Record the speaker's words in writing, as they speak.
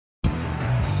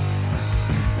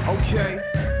Okay,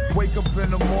 wake up in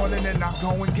the morning and I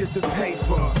go and get the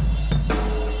paper.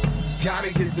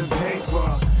 Gotta get the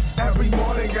paper. Every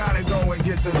morning gotta go and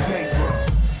get the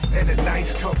paper. And a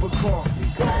nice cup of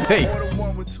coffee.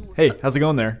 Hey, how's it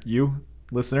going there? You,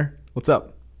 listener? What's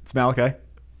up? It's Malachi.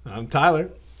 I'm Tyler.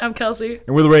 I'm Kelsey.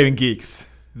 And we're the Raving Geeks.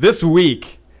 This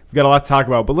week, we've got a lot to talk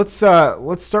about, but let's start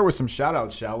with some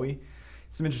shout-outs, shall we?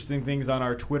 Some interesting things on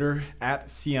our Twitter,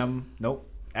 at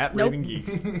Raving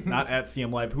Geeks, not at CM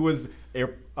Live, who is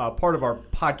a part of our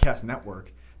podcast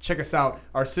network. Check us out.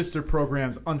 Our sister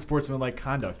programs, Unsportsmanlike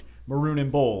Conduct, Maroon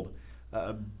and Bold,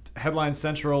 Headline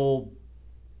Central.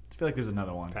 I feel like there's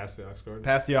another one. Pass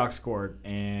the aux cord,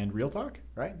 and Real Talk,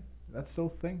 right? That's still a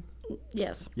thing?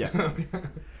 Yes.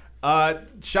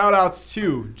 Shout outs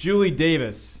to Julie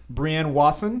Davis, Brianne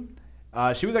Wasson.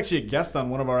 She was actually a guest on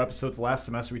one of our episodes last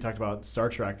semester. We talked about Star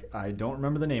Trek. I don't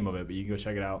remember the name of it, but you can go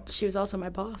check it out. She was also my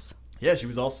boss. Yeah, she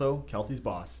was also Kelsey's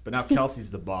boss, but now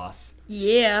Kelsey's the boss.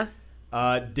 Yeah.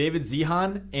 David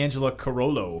Zehan, Angela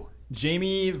Carollo,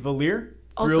 Jamie Valier,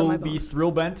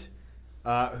 Thrillbent,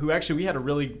 who actually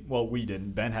we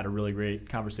didn't. Ben had a really great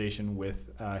conversation with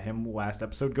him last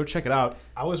episode. Go check it out.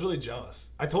 I was really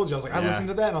jealous. I told you, I listened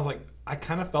to that and I was like, I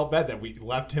kind of felt bad that we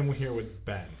left him here with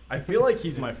Ben. I feel like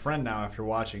he's my friend now after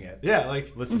watching it. Yeah,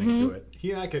 like listening to it.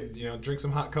 He and I could, drink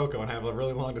some hot cocoa and have a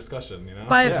really long discussion,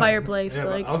 by a fireplace. Yeah,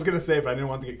 like I was gonna say, but I didn't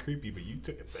want to get creepy. But you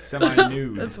took it there.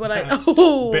 Semi-nude. That's what I.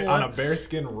 On a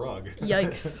bearskin rug.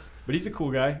 Yikes. But he's a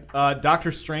cool guy.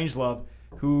 Dr. Strangelove,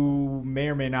 who may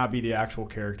or may not be the actual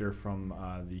character from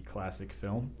the classic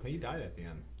film. He died at the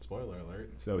end. Spoiler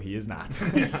alert. So he is not.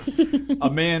 A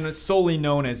man solely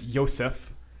known as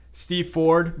Yosef. Steve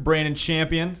Ford, Brandon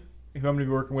Champion, who I'm going to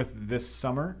be working with this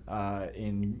summer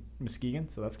in Muskegon,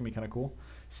 so that's going to be kind of cool.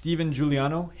 Steven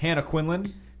Giuliano, Hannah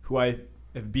Quinlan, who I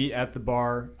have beat at the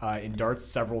bar in darts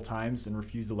several times and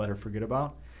refused to let her forget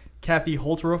about. Kathy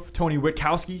Holteroff, Tony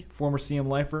Witkowski, former CM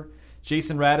lifer,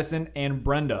 Jason Radisson, and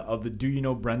Brenda of the Do You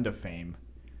Know Brenda fame.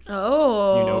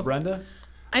 Oh. Do you know Brenda?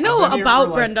 I know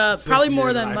about Brenda, probably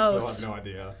more than most. I still have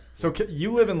no idea. So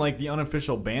you live in like the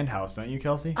unofficial band house, don't you,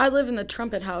 Kelsey? I live in the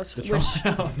Trumpet House.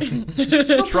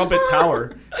 Trumpet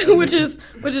Tower. which is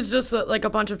just like a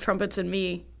bunch of trumpets and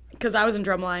me, because I was in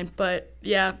drumline. But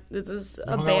yeah, this is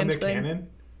a band thing. Cannon?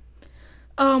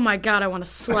 Oh my God, I want to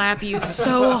slap you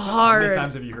so hard. How many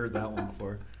times have you heard that one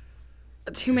before?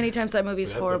 Too many times. That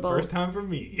movie's horrible. The first time for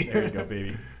me. There you go,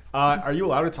 baby. Are you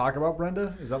allowed to talk about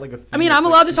Brenda? Is that like a thing? I mean, I'm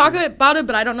allowed to talk about it,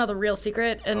 but I don't know the real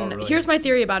secret. And really? Here's my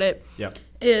theory about it. Yep.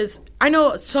 Is I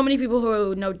know so many people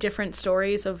who know different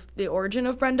stories of the origin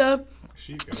of Brenda.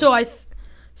 So I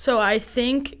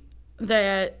think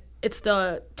that it's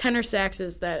the tenor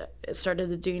saxes that started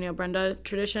the Do You Know Brenda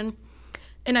tradition.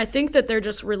 And I think that they're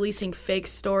just releasing fake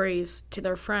stories to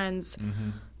their friends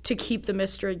to keep the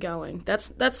mystery going.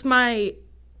 That's my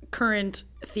current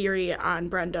theory on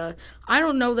Brenda. I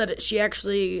don't know that she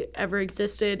actually ever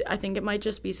existed. I think it might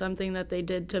just be something that they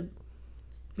did to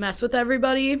mess with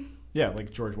everybody. Yeah,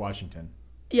 like George Washington.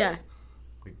 Yeah.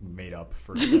 Like made up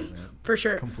for president. For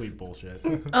sure. Complete bullshit.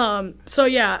 So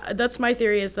yeah, that's my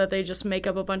theory, is that they just make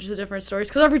up a bunch of different stories.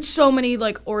 Because I've heard so many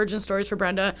like origin stories for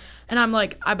Brenda, and I'm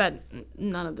like, I bet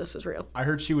none of this is real. I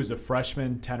heard she was a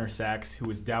freshman tenor sax who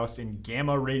was doused in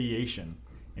gamma radiation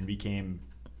and became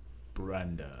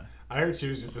Brenda. I heard she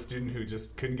was just a student who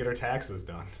just couldn't get her taxes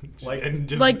done, and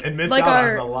missed out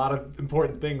on a lot of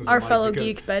important things. Our fellow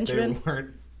geek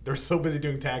Benjamin. They're so busy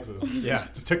doing taxes. Yeah,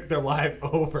 just took their life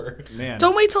over. Man,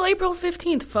 don't wait till April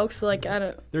 15th, folks. Like, I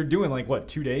don't. They're doing like what,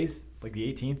 2 days? Like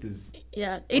the 18th is.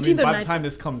 Yeah, 18th or 19th. By the time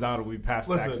this comes out, it'll be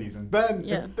past tax season. Ben,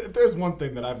 if there's one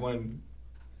thing that I've learned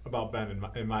about Ben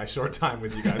in my short time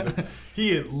with you guys, it's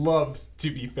he loves to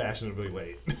be fashionably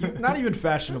late. He's not even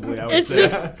fashionably, I would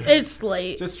say. It's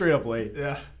late. Just straight up late.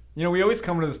 Yeah. We always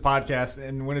come into this podcast,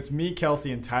 and when it's me,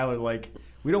 Kelsey, and Tyler, like,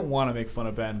 we don't want to make fun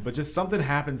of Ben, but just something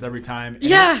happens every time.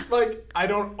 Yeah. Like, I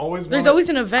don't always There's always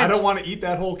an event. I don't want to eat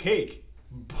that whole cake,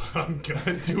 but I'm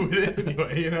going to do it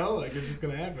anyway, Like, it's just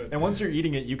going to happen. And once you're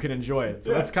eating it, you can enjoy it.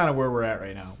 So that's kind of where we're at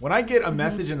right now. When I get a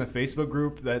message in the Facebook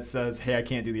group that says, hey, I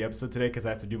can't do the episode today because I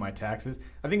have to do my taxes,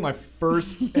 I think my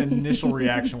first initial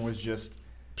reaction was just...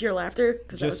 pure laughter?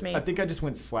 Because that was me. I think I just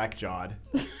went slack-jawed.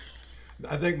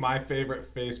 I think my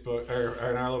favorite Facebook or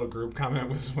in our little group comment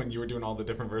was when you were doing all the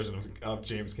different versions of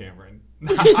James Cameron.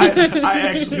 I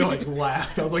actually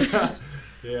laughed. I was like,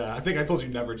 yeah. I think I told you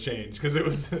never change because it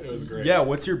was great. Yeah.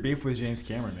 What's your beef with James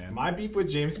Cameron, man? My beef with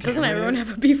James Cameron. Doesn't everyone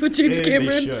have a beef with James Cameron?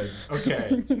 They should.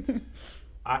 Okay.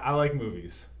 I like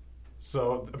movies.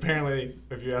 So apparently,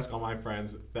 if you ask all my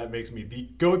friends, that makes me the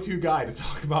go-to guy to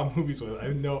talk about movies with.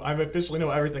 I officially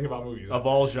know everything about movies. Of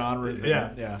all genres.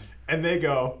 Yeah. And they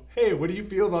go, hey, what do you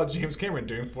feel about James Cameron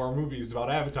doing 4 movies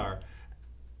about Avatar?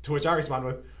 To which I respond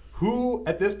with, who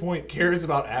at this point cares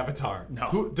about Avatar?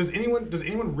 No. Does anyone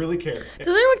really care?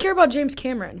 Does anyone care about James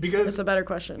Cameron? Because that's a better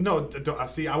question. No,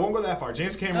 see, I won't go that far.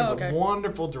 James Cameron's a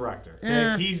wonderful director.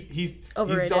 He's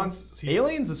overrated.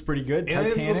 Aliens was pretty good.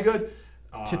 Aliens Titanic was good.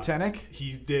 Titanic.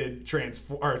 He did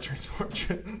Transformers.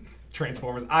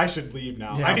 I should leave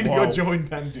now. Yeah, I need to go join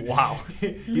Ben. Wow.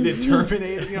 He did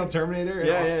Terminator. Terminator.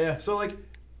 Yeah. So like,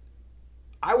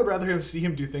 I would rather see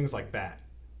him do things like that.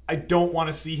 I don't want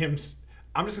to see him.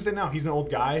 I'm just gonna say now, he's an old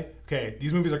guy. Okay,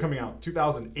 these movies are coming out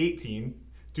 2018,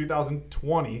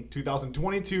 2020,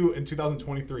 2022, and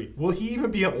 2023. Will he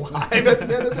even be alive at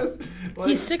the end of this? Like,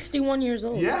 he's 61 years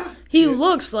old. Yeah. He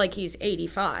looks like he's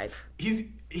 85.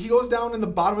 He goes down in the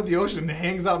bottom of the ocean and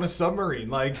hangs out in a submarine.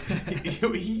 Like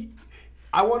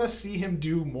I want to see him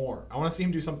do more. I want to see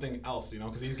him do something else,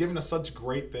 because he's given us such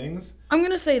great things. I'm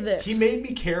gonna say this. He made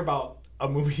me care about a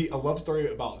love story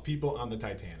about people on the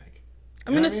Titanic.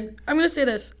 I'm gonna say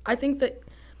this. I think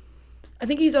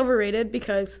he's overrated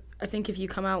because I think if you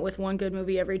come out with one good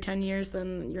movie every 10 years,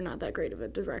 then you're not that great of a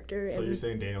director. So you're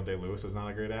saying Daniel Day-Lewis is not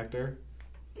a great actor?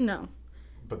 No.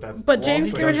 But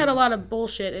James Cameron had a lot of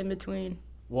bullshit in between.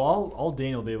 Well, all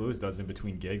Daniel Day-Lewis does in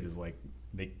between gigs is like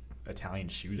make Italian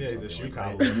shoes. Yeah, or he's a something shoe like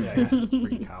cobbler. That. Yeah, he's a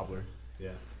freaking cobbler. Yeah,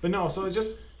 but no. So it's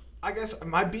just, I guess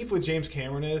my beef with James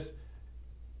Cameron is,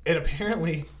 and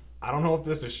apparently, I don't know if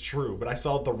this is true, but I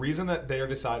saw the reason that they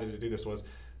decided to do this was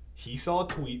he saw a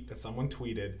tweet that someone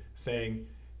tweeted saying,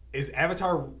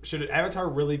 should Avatar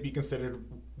really be considered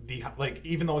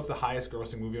even though it's the highest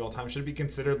grossing movie of all time, should it be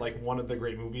considered like one of the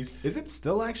great movies? Is it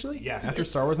still actually? Yes. After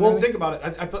Star Wars? Well, think about it.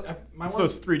 It's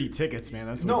those 3D tickets, man.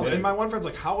 That's no. And my one friend's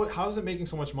like, how is it making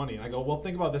so much money? And I go, well,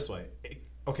 think about it this way.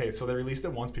 Okay, so they released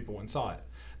it once, people went and saw it.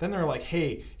 Then they're like,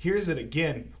 hey, here's it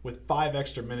again with 5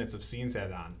 extra minutes of scenes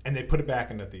added on. And they put it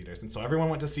back into theaters. And so everyone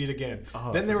went to see it again.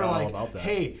 Oh, then they were like,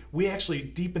 hey, we actually,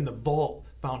 deep in the vault,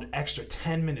 found an extra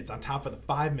 10 minutes on top of the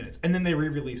 5 minutes. And then they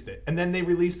re-released it. And then they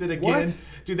released it again. What?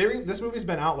 Dude, this movie's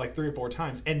been out like 3 or 4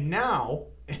 times. And now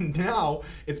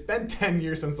it's been 10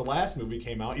 years since the last movie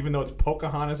came out, even though it's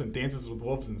Pocahontas and Dances with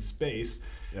Wolves in Space.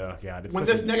 Oh, God. When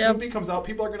this next movie comes out,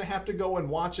 people are going to have to go and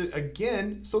watch it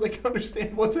again so they can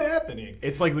understand what's happening.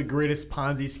 It's like the greatest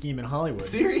Ponzi scheme in Hollywood.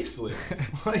 Seriously.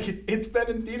 It's been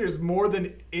in theaters more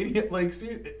than any,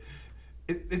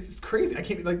 it's crazy. I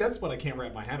can't, that's what I can't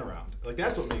wrap my head around.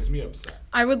 That's what makes me upset.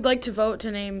 I would like to vote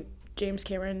to name James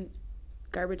Cameron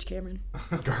Garbage Cameron.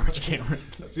 Garbage Cameron.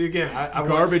 See, again,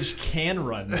 Garbage can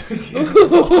run. We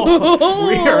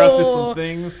are up to some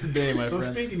things today, my friend. So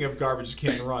speaking of garbage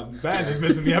can run, Ben is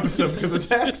missing the episode because of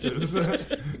taxes.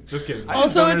 Just kidding.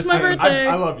 Also, it's my birthday.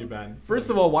 I love you, Ben. First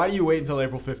of all, why do you wait until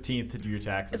April 15th to do your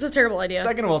taxes? It's a terrible idea.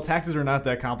 Second of all, taxes are not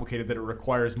that complicated that it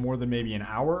requires more than maybe an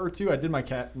hour or two. I did my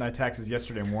taxes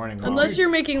yesterday morning. Unless you're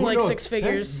making 6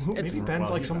 figures. Maybe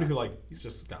Ben's somebody who he's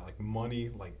just got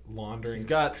money, laundering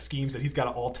schemes that he's got to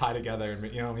all tie together. And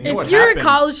if you're a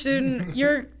college student,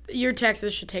 your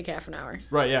taxes should take half an hour.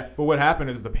 Right, yeah. But what happened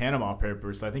is the Panama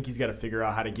Papers. So I think he's got to figure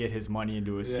out how to get his money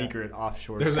into a secret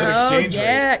offshore. There's that exchange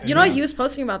rate. Yeah. He was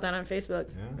posting about that on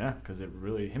Facebook. Yeah, because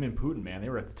him and Putin, man, they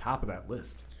were at the top of that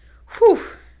list. Whew.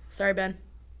 Sorry, Ben.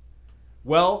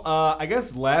 Well, I guess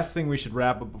the last thing we should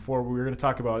wrap up before we were going to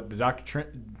talk about the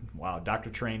Dr.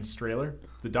 Train's trailer.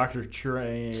 The Dr.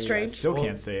 Train. Strange. I still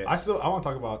can't say it. I want to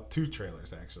talk about 2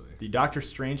 trailers, actually. The Doctor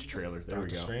Strange trailer. There Dr.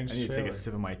 we go. Strange I need to trailer. take a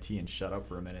sip of my tea and shut up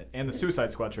for a minute. And the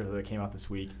Suicide Squad trailer that came out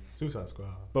this week. Suicide Squad.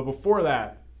 But before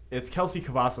that, it's Kelsey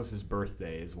Cavazos'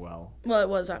 birthday as well. Well, it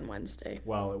was on Wednesday.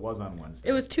 Well, it was on Wednesday.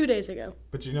 It was 2 days ago.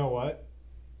 But you know what?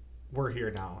 We're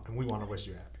here now, and we want to wish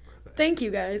you a happy birthday. Thank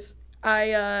you, guys.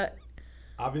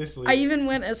 Obviously, I even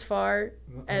went as far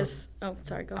as... Oh,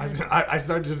 sorry, go ahead. I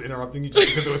started just interrupting you just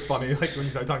because it was funny. When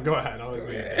you started talking, go ahead. I was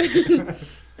waiting.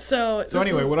 So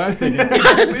anyway, what I'm thinking...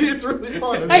 See, it's really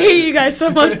fun. I hate you guys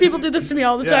so much. People do this to me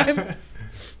all the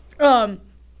time.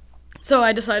 So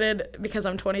I decided, because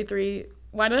I'm 23,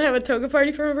 why not have a toga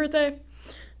party for my birthday?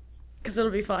 Because it'll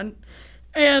be fun.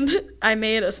 And I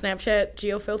made a Snapchat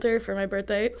geofilter for my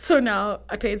birthday. So now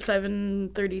I paid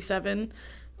 $7.37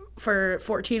 for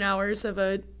 14 hours of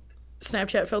a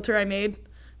Snapchat filter I made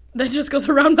that just goes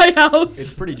around my house.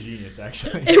 It's pretty genius,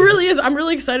 actually. It really is. I'm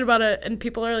really excited about it, and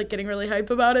people are getting really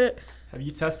hype about it. Have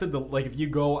you tested if you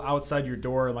go outside your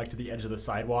door, to the edge of the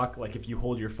sidewalk, if you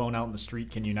hold your phone out in the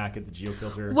street, can you not get the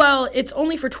geofilter? Well, it's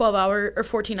only for 12 hours or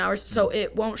 14 hours, so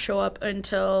it won't show up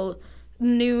until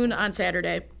noon on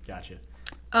Saturday. Gotcha.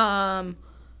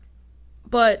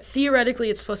 But theoretically,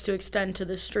 it's supposed to extend to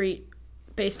the street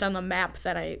based on the map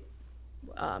that I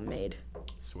made.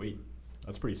 Sweet.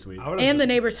 That's pretty sweet. And the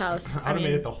neighbor's house. I would have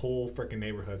made it the whole freaking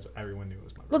neighborhood so everyone knew it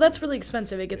was my birthday. Well, that's really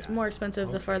expensive. It gets more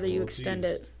expensive the farther you extend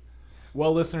it.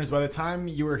 Well, listeners, by the time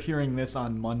you are hearing this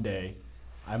on Monday,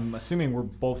 I'm assuming we're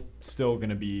both still going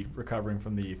to be recovering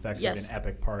from the effects of an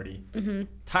epic party. Mm-hmm.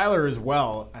 Tyler, as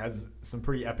well, has some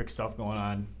pretty epic stuff going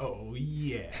on. Oh,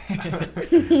 yeah.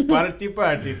 Party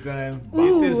time.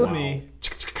 This is me.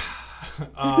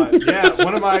 Yeah,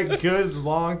 one of my good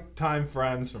longtime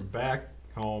friends from back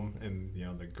home in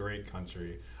the great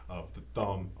country of the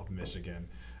thumb of Michigan.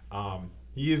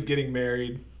 He is getting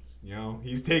married.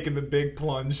 He's taking the big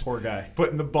plunge. Poor guy.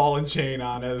 Putting the ball and chain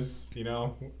on as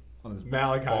On his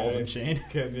Malachi balls and chain.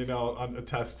 can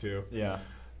attest to. Yeah.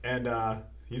 And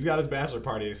he's got his bachelor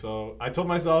party. So I told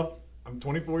myself, I'm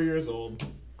 24 years old.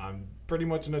 I'm pretty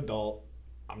much an adult.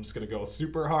 I'm just going to go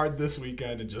super hard this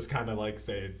weekend and just kind of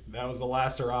say that was the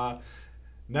last hurrah.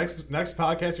 Next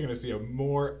podcast, you're going to see a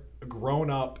more grown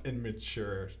up and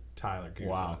mature Tyler Gusa.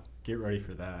 Wow. Get ready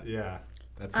for that. Yeah.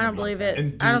 I don't believe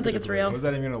it. I don't think it's real. What is that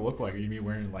even going to look like? Are you going to be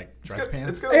wearing dress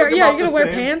pants? It's gonna look you're about going to the wear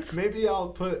same. pants? Maybe I'll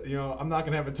put, I'm not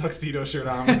going to have a tuxedo shirt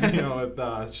on, with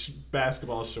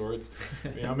basketball shorts.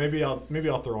 Maybe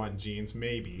I'll throw on jeans.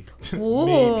 Maybe. Ooh,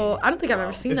 Maybe. I don't think I've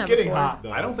ever seen that before. It's getting hot,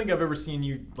 though. I don't think I've ever seen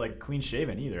you clean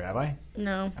shaven either, have I?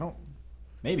 No. I don't.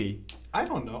 Maybe. I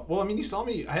don't know. Well, you saw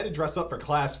me. I had to dress up for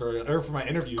class for my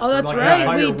interviews. Oh, that's an right.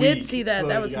 entire We did week. see that. So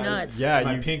that was nuts. Yeah,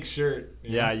 my pink shirt.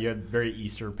 Yeah, you had very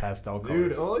Easter pastel colors.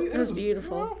 Dude, oh, yeah, It was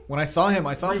beautiful. When I saw him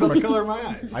Brings from out the color of my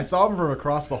eyes. I saw him from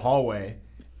across the hallway,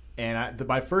 and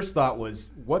my first thought was,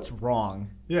 "What's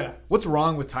wrong? Yeah. What's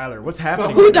wrong with Tyler? What's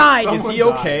happening? Who died? Is he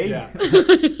Someone okay? died,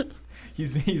 yeah.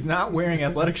 He's not wearing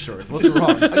athletic shorts. What's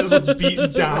wrong?" I just look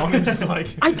beaten down and just I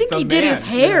think he did his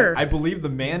hair. I believe the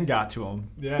man got to him.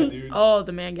 Yeah, dude. Oh,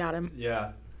 the man got him.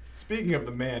 Yeah. Speaking of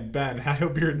the man, Ben, I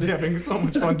hope you're having so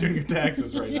much fun doing your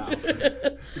taxes right now.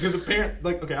 Because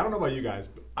apparently, okay, I don't know about you guys,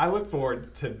 but I look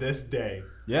forward to this day.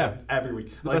 Yeah. Every week.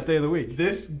 It's the best day of the week.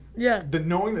 The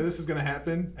knowing that this is going to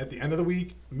happen at the end of the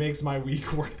week makes my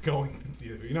week worth going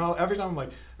to. Every time I'm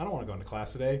like, I don't want to go into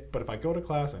class today, but if I go to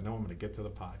class, I know I'm going to get to the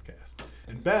podcast.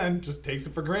 And Ben just takes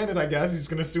it for granted, I guess. He's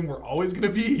going to assume we're always going to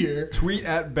be here. Tweet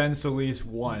at Ben Solis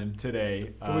 1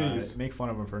 today. Please. Make fun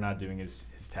of him for not doing his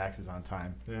taxes on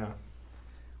time. Yeah.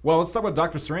 Well, let's talk about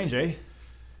Doctor Strange, eh?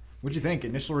 What'd you think?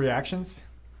 Initial reactions?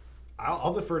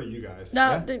 I'll defer to you guys.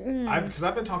 No, Because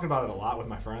I've been talking about it a lot with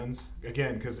my friends.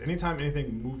 Again, because anytime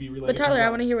anything movie related. But Tyler, comes out, I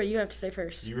want to hear what you have to say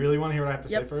first. You really want to hear what I have to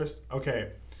say Yep. first? Okay.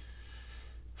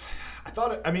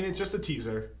 It's just a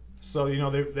teaser. So,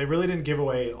 they really didn't give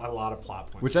away a lot of plot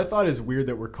points. Which I thought is weird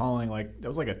that we're calling, that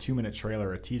was like a 2-minute trailer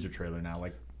or a teaser trailer now.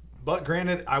 But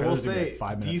granted, I will Trailers are say, like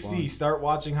 5 minutes DC, long. start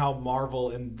watching how Marvel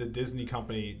and the Disney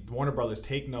company, Warner Brothers,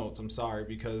 take notes. I'm sorry,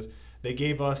 because they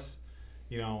gave us,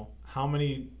 how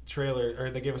many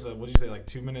they gave us a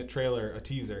 2-minute trailer, a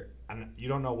teaser, and you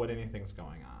don't know what anything's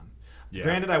going on. Yeah.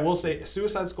 Granted, I will say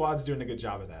Suicide Squad's doing a good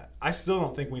job of that. I still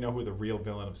don't think we know who the real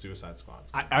villain of Suicide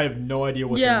Squad's. I have no idea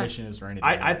what their mission is or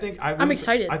anything. I'm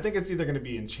excited. I think it's either going to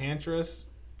be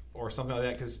Enchantress or something like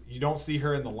that, because you don't see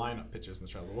her in the lineup pictures in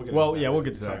the trailer. We'll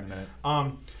get to that in a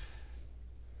minute.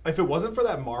 If it wasn't for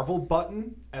that Marvel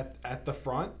button at the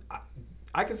front,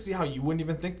 I could see how you wouldn't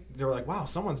even think. They were like, wow,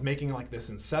 someone's making this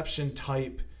Inception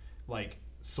type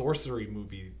sorcery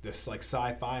movie, this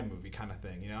sci-fi movie kind of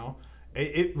thing,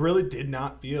 It really did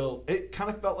not feel. It kind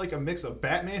of felt like a mix of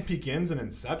Batman Begins and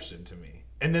Inception to me,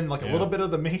 and then a little bit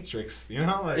of The Matrix.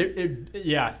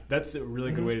 Yeah, that's a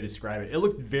really good way to describe it. It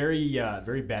looked very,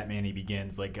 very Batman-y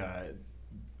Begins,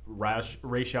 Ra's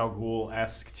al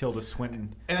Ghul-esque Tilda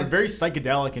Swinton, but very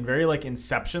psychedelic and very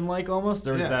Inception-like almost.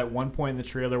 There was that one point in the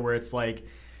trailer where it's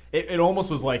It almost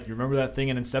was you remember that thing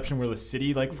in Inception where the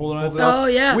city folded on itself? Oh,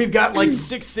 yeah. We've got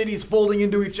 6 cities folding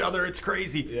into each other. It's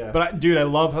crazy. Yeah. But, I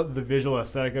love the visual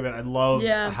aesthetic of it. I love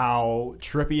how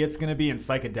trippy it's going to be and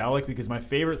psychedelic, because my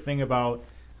favorite thing about,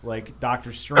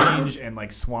 Doctor Strange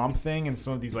and, Swamp Thing and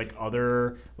some of these,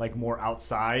 other, more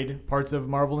outside parts of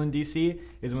Marvel and DC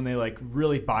is when they,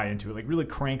 really buy into it, really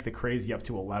crank the crazy up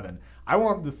to 11. I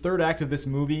want the third act of this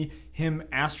movie, him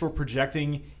astral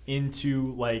projecting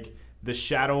into, the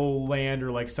Shadowland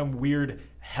or some weird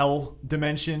hell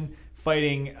dimension,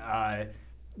 fighting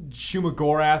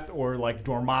Shumagorath or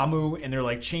Dormammu, and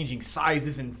they're changing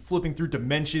sizes and flipping through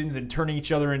dimensions and turning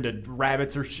each other into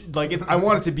rabbits or I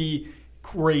want it to be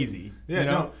crazy. Yeah,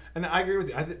 no, and I agree with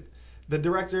you. The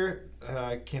director,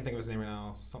 I can't think of his name right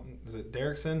now. Something is it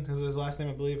Derrickson? Is his last name?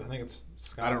 I believe. I think it's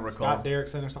Scott. I don't recall. Scott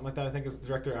Derrickson or something like that. I think is the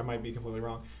director. I might be completely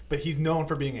wrong, but he's known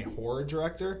for being a horror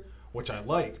director, which I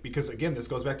like because again, this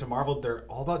goes back to Marvel. They're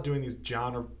all about doing these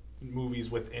genre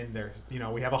movies within their.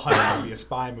 We have a heist movie, a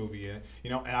spy movie, and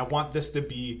I want this to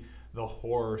be the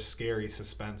horror, scary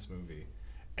suspense movie.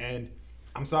 And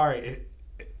I'm sorry,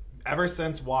 ever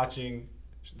since watching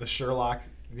the Sherlock,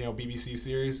 BBC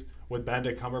series with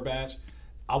Benedict Cumberbatch,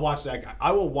 I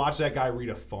will watch that guy read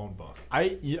a phone book.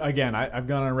 I've gone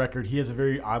on record. He has a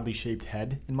very oddly shaped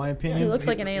head, in my opinion. He looks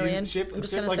like an alien. I'm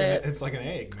just gonna say it. It's like an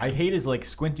egg. Man. I hate his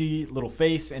squinty little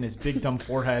face and his big dumb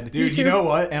forehead. Dude, you know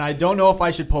what? And I don't know if I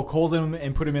should poke holes in him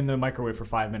and put him in the microwave for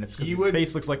 5 minutes because his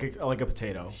face looks like a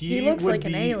potato. He looks like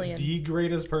an alien. The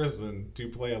greatest person to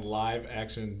play a live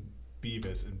action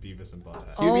Beavis and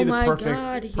Butthead. He'd be the my perfect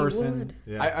God, he person. would.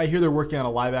 Yeah. I hear they're working on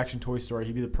a live action Toy Story.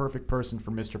 He'd be the perfect person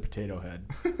for Mr. Potato Head.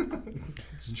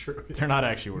 It's true. They're not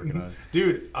actually working on it.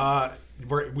 Dude,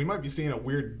 we might be seeing a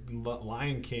weird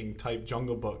Lion King type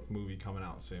Jungle Book movie coming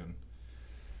out soon.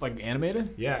 Like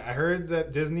animated? Yeah, I heard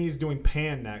that Disney's doing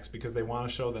Pan next because they want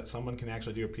to show that someone can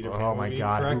actually do a Peter Pan movie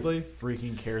correctly. Who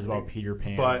freaking cares about Peter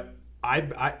Pan? But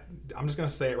I'm just gonna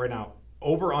say it right now.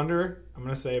 Over under, I'm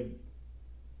gonna say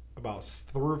about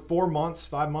 4 months,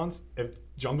 5 months. If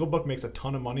Jungle Book makes a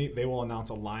ton of money, they will announce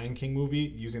a Lion King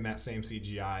movie using that same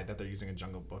CGI that they're using in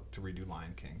Jungle Book to redo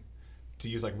Lion King, to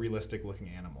use realistic looking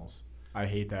animals. I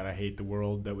hate that. I hate the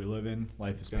world that we live in.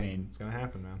 Life is pain. It's gonna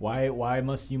happen, man. Why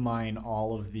must you mine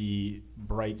all of the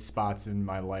bright spots in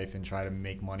my life and try to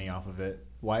make money off of it?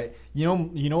 Why? A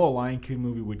Lion King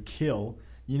movie would kill.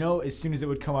 As soon as it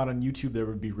would come out on YouTube, there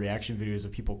would be reaction videos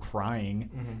of people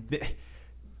crying. Mm-hmm.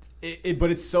 But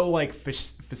it's so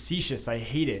facetious. I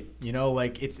hate it.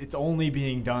 It's only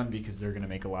being done because they're gonna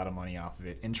make a lot of money off of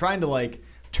it. And trying to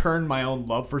turn my own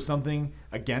love for something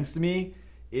against me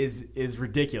is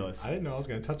ridiculous. I didn't know I was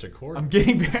gonna touch a chord. I'm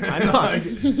getting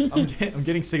I'm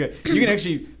getting sick of it. You can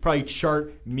actually probably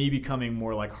chart me becoming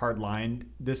more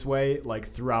hard-lined this way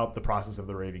throughout the process of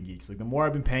the Raving Geeks. The more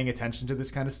I've been paying attention to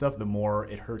this kind of stuff, the more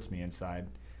it hurts me inside.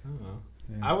 I don't know.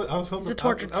 Yeah. I was hoping. It's a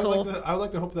tortured soul. I would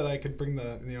like to hope that I could bring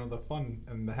the fun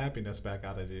and the happiness back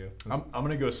out of you. I'm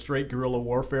gonna go straight guerrilla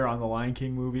warfare on the Lion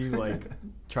King movie,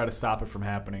 try to stop it from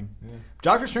happening. Yeah.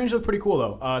 Doctor Strange looked pretty cool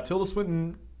though. Tilda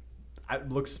Swinton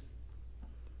looks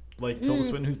like Tilda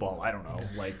Swinton who's bald. I don't know.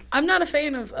 I'm not a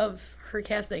fan of her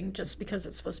casting just because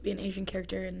it's supposed to be an Asian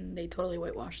character and they totally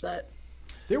whitewashed that.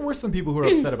 There were some people who were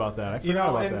upset about that. I forgot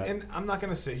about that. And I'm not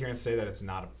gonna sit here and say that it's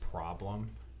not a problem,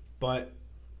 but.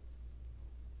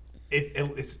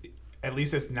 It's at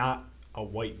least it's not a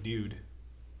white dude.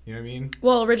 You know what I mean?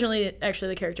 Well, originally, actually,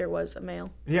 the character was a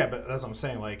male. Yeah, but that's what I'm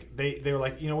saying. They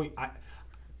were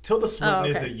Tilda Swinton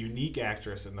is a unique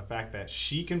actress in the fact that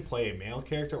she can play a male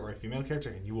character or a female character,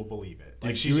 and you will believe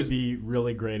it. She would be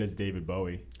really great as David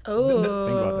Bowie. Oh, think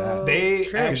about that.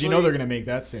 Because they're gonna make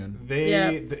that soon.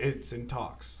 It's in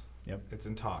talks. Yep, it's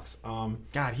in talks.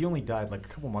 God, he only died a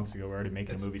couple months ago. We're already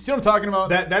making a movie. See what I'm talking about?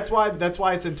 That's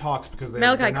why it's in talks because they're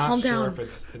not sure if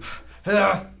it's.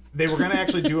 They were gonna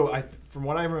actually do from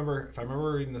what I remember, if I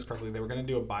remember reading this correctly, they were gonna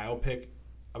do a biopic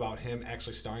about him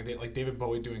actually starring David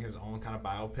Bowie doing his own kind of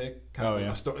biopic,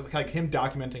 a story, him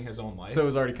documenting his own life. So it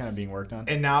was already kind of being worked on.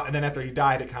 And then after he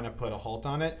died, it kind of put a halt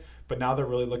on it. But now they're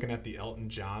really looking at the Elton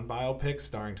John biopic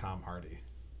starring Tom Hardy,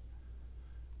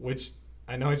 which.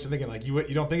 I know what you're thinking.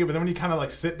 You don't think of it, but then when you kind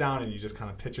of sit down and you just kind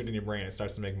of picture it in your brain, it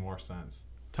starts to make more sense.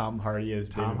 Tom Hardy is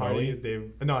David Bowie. Is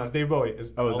Dave. No, it's David Bowie.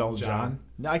 Is Elton John.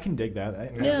 No, I can dig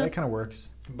that. That kind of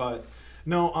works. But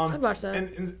no, I'd watch that.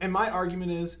 And my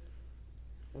argument is,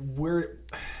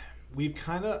 we've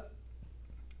kind of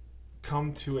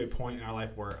come to a point in our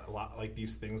life where a lot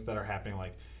these things that are happening,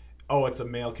 it's a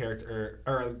male character,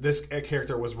 or this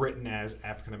character was written as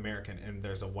African American, and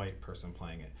there's a white person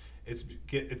playing it. It's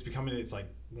becoming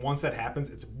once that happens,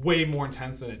 it's way more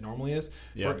intense than it normally is.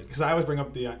 Yeah. Because I always bring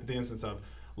up the instance of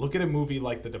look at a movie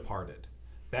like The Departed.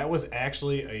 That was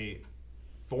actually a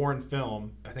foreign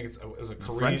film. I think it was a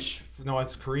Korean. French? No,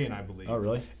 it's Korean, I believe. Oh,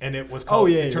 really? And it was called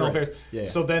Eternal right. Affairs. Yeah.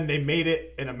 So then they made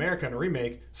it in America in a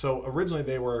remake. So originally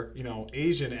they were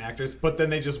Asian actors, but then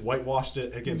they just whitewashed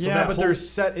it again. Yeah,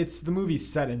 so the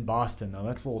movie's set in Boston though.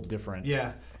 That's a little different.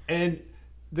 Yeah, and.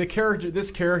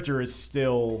 This character is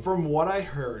still, from what I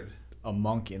heard, a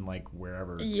monk in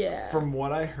wherever. Yeah. From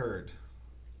what I heard,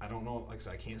 I don't know. I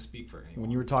said, I can't speak for anyone.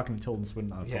 When you were talking to Tilda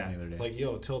Swinton on the phone the other day, it's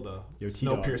yo, Tilda,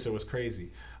 T-Dog. Snowpiercer was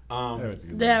crazy.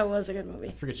 That was a good movie.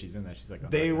 I forget she's in that. She's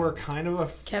they were kind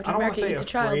of Captain I don't want to say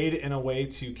America afraid in a way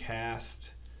to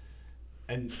cast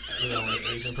and an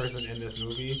Asian person in this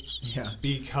movie. Yeah.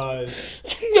 Because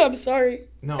I'm sorry.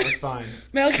 no, it's fine.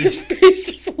 Malcolm's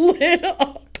face just lit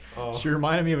up. Oh. She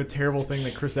reminded me of a terrible thing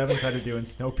that Chris Evans had to do in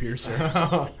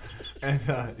Snowpiercer. And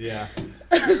yeah,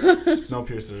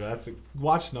 Snowpiercer.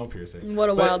 Watch Snowpiercer. What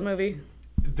a wild movie.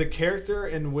 The character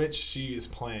in which she is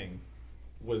playing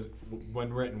was,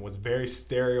 when written, was very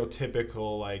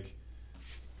stereotypical, like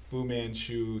Fu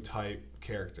Manchu type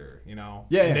character.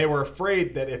 Yeah. And they were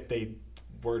afraid that if they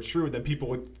were true, then people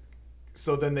would.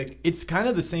 So then It's kind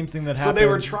of the same thing that So happened. they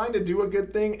were trying to do a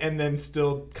good thing and then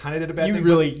still kind of did a bad thing.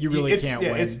 You really can't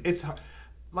win. It's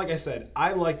like I said,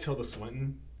 I like Tilda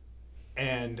Swinton,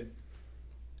 and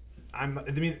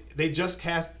they just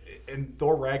cast in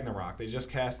Thor Ragnarok. They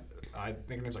just cast, I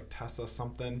think her name's like Tessa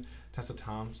Thompson,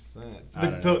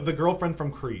 the girlfriend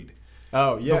from Creed.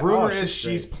 Oh yeah. The rumor is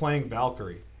she's she's playing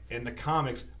Valkyrie. In the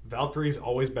comics, Valkyrie's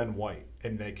always been white,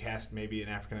 and they cast maybe an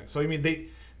African. So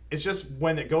it's just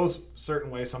when it goes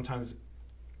certain ways, sometimes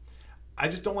I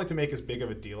just don't like to make as big of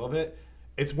a deal of it.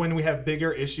 It's when we have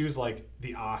bigger issues like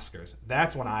the Oscars.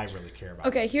 That's when I really care about it.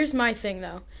 Okay, here's my thing,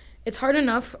 though. It's hard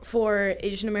enough for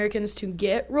Asian Americans to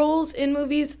get roles in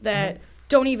movies that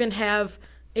don't even have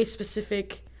a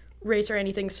specific race or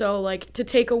anything. So, like, to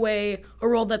take away a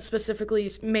role that's specifically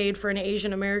made for an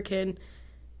Asian American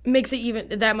makes it even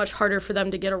that much harder for them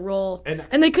to get a role.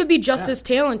 And they could be just as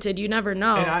talented. You never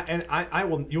know.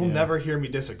 You'll never hear me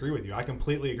disagree with you. I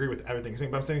completely agree with everything you're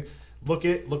saying. But I'm saying,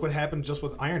 look what happened just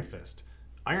with Iron Fist.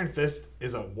 Iron Fist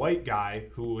is a white guy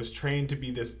who was trained to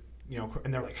be this,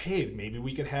 and they're like, hey, maybe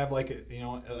we could have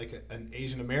an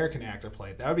Asian American actor play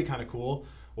it. That would be kind of cool.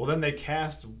 Well, then they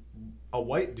cast a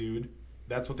white dude.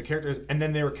 That's what the character is, and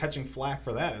then they were catching flack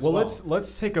for that as well. Well,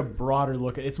 let's take a broader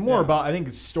look at it. It's more about, I think,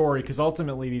 story, because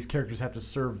ultimately these characters have to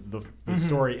serve the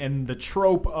story, and the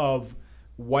trope of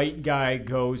white guy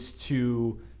goes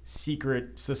to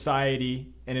secret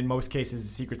society, and in most cases,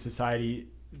 secret society,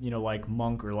 like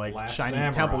monk or like Last Chinese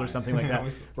Samurai. temple or something like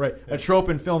that. Right. Yeah. A trope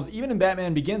in films, even in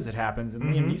Batman Begins, it happens, and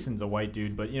Liam Neeson's a white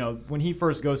dude, but when he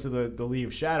first goes to the League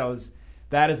of Shadows,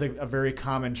 that is a very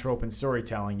common trope in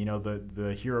storytelling.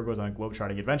 The hero goes on a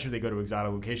globetrotting adventure. They go to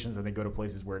exotic locations, and they go to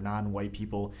places where non-white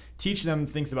people teach them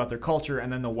things about their culture, and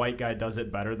then the white guy does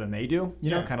it better than they do.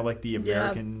 Kind of like the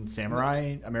American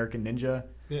samurai, American ninja,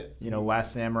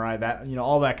 Last Samurai, that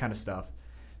all that kind of stuff.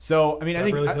 So I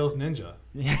think Beverly Hills Ninja,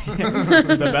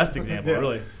 the best example,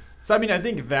 really. So I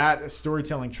think that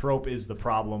storytelling trope is the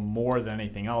problem more than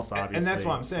anything else, obviously. and that's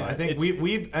what I'm saying. I think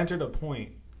we've entered a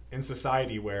point in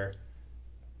society where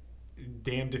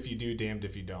damned if you do, damned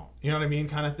if you don't. You know what I mean,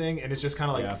 kind of thing. And it's just kind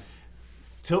of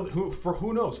like,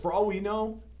 who knows? For all we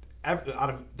know,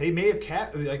 they may have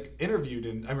interviewed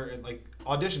and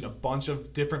auditioned a bunch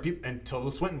of different people, and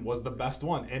Tilda Swinton was the best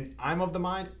one. And I'm of the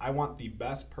mind, I want the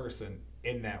best person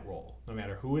in that role, no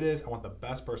matter who it is. I want the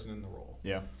best person in the role.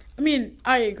 Yeah.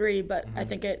 I agree, but I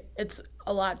think it's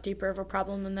a lot deeper of a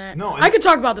problem than that. No, I could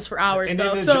talk about this for hours,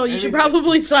 though, so you should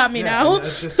probably stop me now. I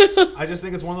just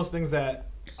think it's one of those things that,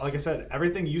 like I said,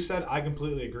 everything you said, I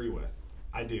completely agree with.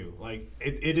 I do. Like,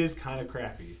 it is kind of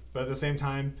crappy, but at the same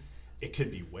time, it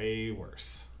could be way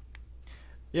worse.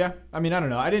 Yeah, I don't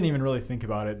know. I didn't even really think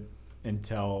about it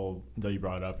until you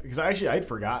brought it up, because I'd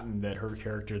forgotten that her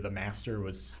character, the Master,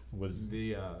 was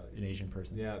the an Asian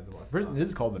person. Yeah, it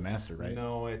is called the Master, right?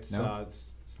 No, it's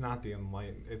not the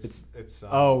Enlightened. It's it's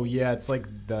like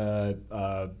the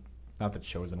not the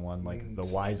chosen one, like the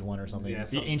wise one or something. Yeah,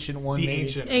 the ancient one. The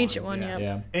maybe? ancient one,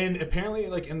 yeah. And apparently,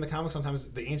 like in the comics,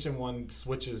 sometimes the ancient one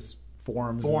switches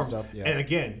forms and stuff. Yeah. And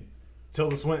again,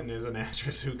 Tilda Swinton is an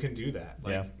actress who can do that.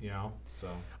 So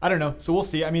I don't know. So we'll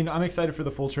see. I'm excited for the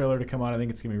full trailer to come out. I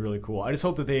think it's gonna be really cool. I just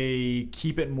hope that they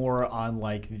keep it more on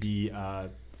like the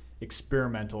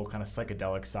experimental kind of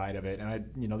psychedelic side of it,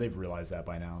 and they've realized that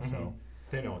by now. So.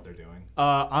 They know what they're doing.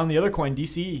 On the other coin,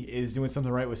 DC is doing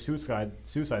something right with Suicide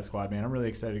Squad, man. I'm really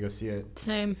excited to go see it.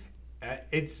 Same.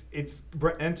 It's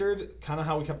entered kind of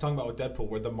how we kept talking about with Deadpool,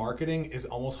 where the marketing is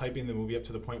almost hyping the movie up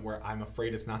to the point where I'm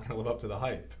afraid it's not going to live up to the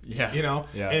hype. Yeah.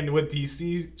 Yeah. And with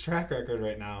DC's track record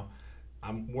right now,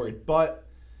 I'm worried. But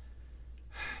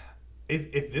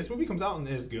if this movie comes out and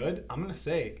is good, I'm going to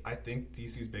say I think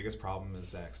DC's biggest problem is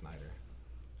Zack Snyder.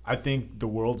 I think the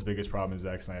world's biggest problem is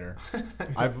Zack Snyder.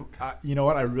 You know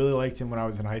what? I really liked him when I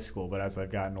was in high school, but as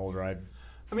I've gotten older, I've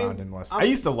found him less. I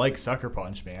used to like Sucker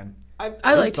Punch, man.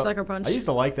 I liked Sucker Punch. I used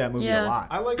to like that movie a lot.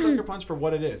 I like Sucker Punch for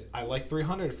what it is. I like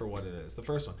 300 for what it is. The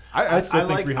first one. I still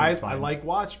think 300 is fine. I like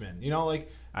Watchmen.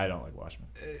 I don't like Watchmen.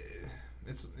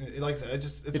 It's like I said.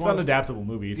 It's an adaptable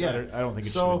movie. Yeah. I don't think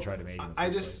it should try to make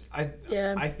it.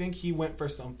 I think he went for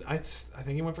something. I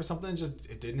think he went for something. And just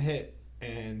it didn't hit.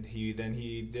 and he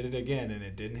did it again, and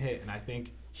it didn't hit. And I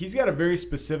think he's got a very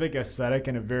specific aesthetic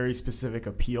and a very specific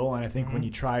appeal. And I think when you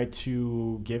try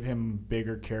to give him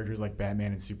bigger characters like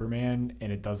Batman and Superman,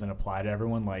 and it doesn't apply to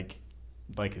everyone, like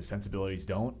his sensibilities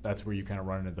don't, that's where you kind of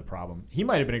run into the problem. He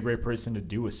might have been a great person to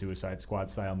do a Suicide Squad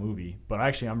style movie, but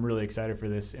actually I'm really excited for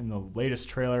this. In the latest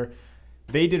trailer,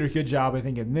 they did a good job, I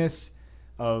think, in this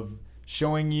of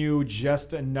showing you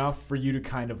just enough for you to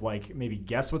kind of like maybe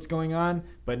guess what's going on,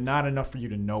 but not enough for you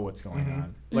to know what's going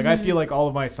on. Like I feel like all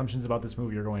of my assumptions about this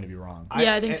movie are going to be wrong.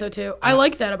 Yeah, I think so too. I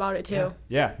like that about it too.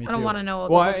 Yeah, me too. I don't want to know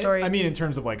the whole story. I mean in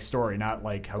terms of like story, not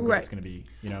like how good it's going to be,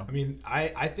 you know. I mean,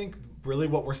 I think really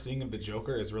what we're seeing of the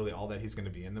Joker is really all that he's going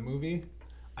to be in the movie.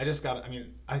 I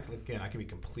could be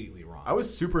completely wrong. I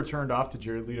was super turned off to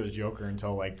Jared Leto's Joker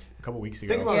until like a couple weeks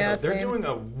ago. Think about it. They're doing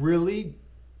a really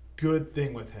good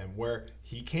thing with him where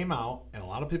he came out and a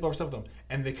lot of people are upset with him,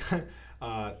 and they kind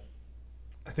of,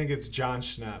 I think it's John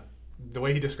Schnapp, the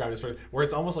way he described it, where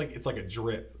it's almost like it's like a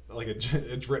drip, like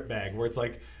a drip bag, where it's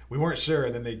like we weren't sure,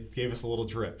 and then they gave us a little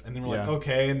drip, and then we're like,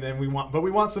 okay, and then we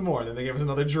want some more, and then they gave us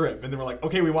another drip, and then we're like,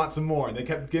 okay, we want some more, and they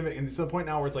kept giving, and it's to the point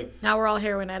now where it's like now we're all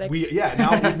heroin addicts.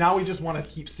 Now we just want to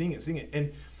keep seeing it,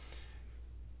 and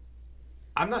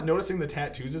I'm not noticing the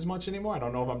tattoos as much anymore. I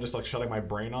don't know if I'm just like shutting my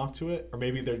brain off to it, or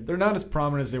maybe they're not as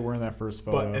prominent as they were in that first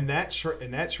photo. But in that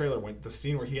trailer, when the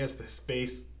scene where he has his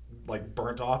face like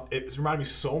burnt off, it reminded me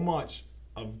so much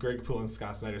of Greg Capullo and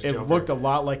Scott Snyder's Joker. It looked a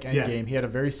lot like Endgame. He had a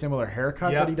very similar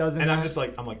haircut that he does in that.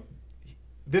 And I'm like,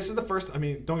 this is the first. I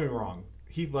mean, don't get me wrong.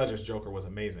 Heath Ledger's Joker was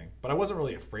amazing, but I wasn't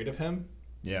really afraid of him.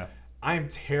 Yeah, I am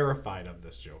terrified of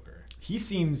this Joker. He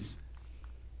seems.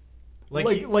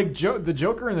 The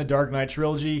Joker in the Dark Knight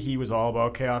trilogy, he was all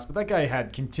about chaos, but that guy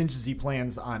had contingency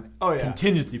plans on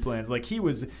contingency plans. Like he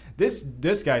was,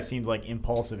 this guy seems like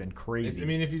impulsive and crazy. I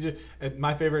mean, if you just,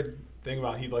 my favorite thing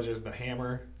about Heath Ledger is the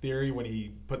hammer theory, when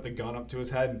he put the gun up to his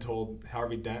head and told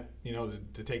Harvey Dent,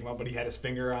 to take him up, but he had his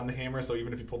finger on the hammer, so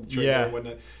even if he pulled the trigger, it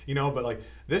wouldn't, but like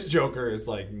this Joker is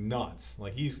like nuts.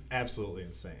 Like he's absolutely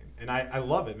insane. And I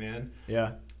love it, man.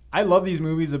 Yeah. I love these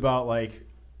movies about like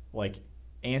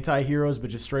anti-heroes, but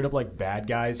just straight up like bad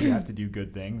guys who have to do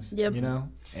good things. Yep.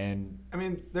 And I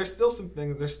mean, there's still some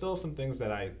things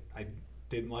that I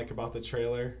didn't like about the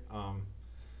trailer. I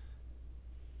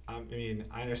mean,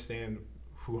 I understand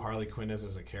who Harley Quinn is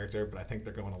as a character, but I think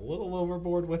they're going a little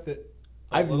overboard with it.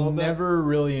 I've never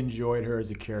really enjoyed her as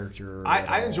a character.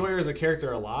 I enjoy her as a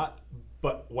character a lot,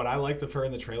 but what I liked of her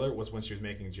in the trailer was when she was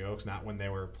making jokes, not when they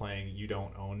were playing "You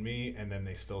Don't Own Me" and then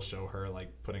they still show her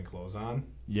like putting clothes on.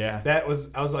 Yeah, I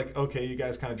was like, okay, you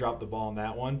guys kind of dropped the ball on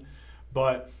that one.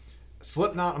 But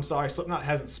Slipknot, I'm sorry, Slipknot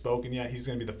hasn't spoken yet. He's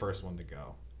going to be the first one to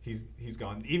go. He's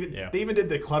gone. They even did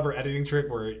the clever editing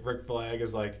trick where Rick Flag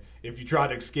is like, if you try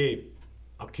to escape,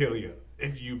 I'll kill you.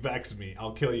 If you vex me,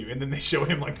 I'll kill you. And then they show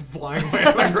him like flying away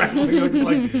on the ground.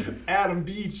 Like Adam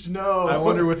Beach, no. I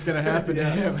wonder what's going to happen to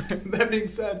him. That being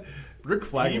said, Rick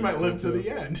Flag, he might live to the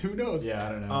end. Who knows? Yeah,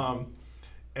 I don't know.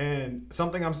 And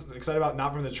something I'm excited about,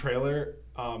 not from the trailer,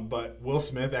 but Will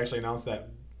Smith actually announced that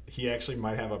he actually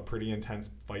might have a pretty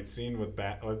intense fight scene with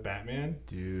Batman.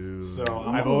 Dude. So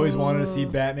I've always wanted to see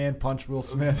Batman punch Will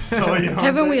Smith. So,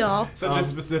 haven't we all? Such a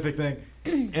specific thing.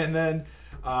 And then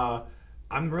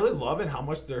I'm really loving how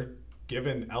much they're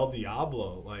giving El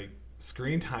Diablo like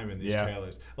screen time in these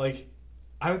trailers. Like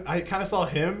I kind of saw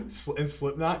him in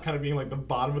Slipknot kind of being like the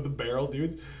bottom of the barrel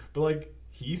dudes, but like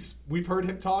we've heard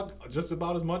him talk just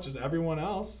about as much as everyone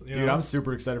else. Dude, I'm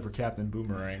super excited for Captain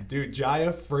Boomerang. Dude, Jai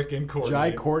freaking Courtney.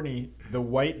 Jai Courtney, the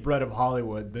white bread of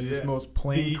Hollywood, the most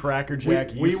plain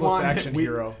crackerjack, useless action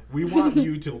hero. We want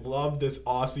you to love this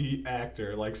Aussie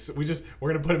actor. Like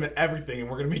we're gonna put him in everything, and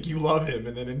we're gonna make you love him,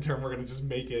 and then in turn we're gonna just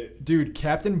make it. Dude,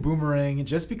 Captain Boomerang,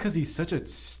 just because he's such a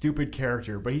stupid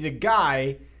character, but he's a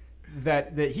guy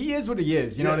that he is what he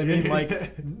is. You know what I mean?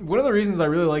 Like one of the reasons I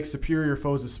really like Superior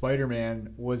Foes of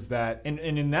Spider-Man was that, and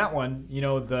in that one,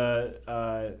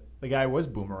 the guy was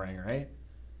Boomerang, right?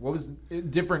 What was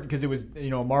different because it was a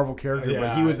Marvel character,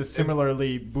 but he was a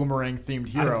similarly Boomerang themed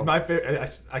hero. It's my favorite.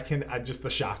 I just the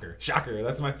Shocker.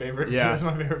 That's my favorite. Yeah. That's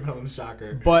my favorite villain,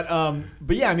 Shocker. But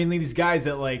yeah, I mean these guys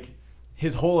that like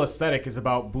his whole aesthetic is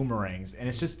about boomerangs, and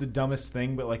it's just the dumbest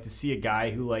thing. But like to see a guy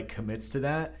who like commits to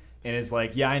that. And it's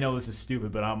like, yeah, I know this is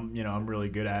stupid, but I'm really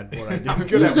good at what I do. I'm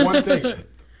good at one thing: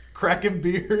 cracking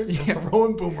beers and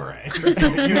throwing boomerangs.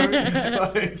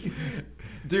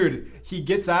 Dude, he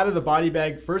gets out of the body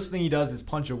bag. First thing he does is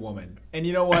punch a woman. And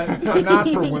you know what? I'm not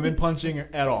for women punching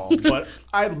at all, but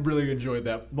I really enjoyed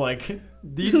that. Like,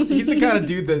 he's the kind of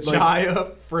dude that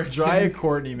like Jai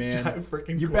Courtney, man. Jai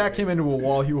freaking you Courtney. back him into a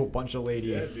wall, he will punch a lady.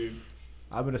 Yeah, dude.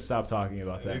 I'm going to stop talking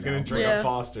about that. He's going to drink a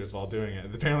Foster's while doing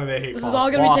it. Apparently they hate Foster's. This is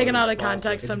all going to be taken out of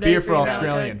context someday. It's beer for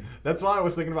Australian. Okay. That's why I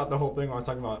was thinking about the whole thing when I was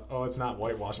talking about, it's not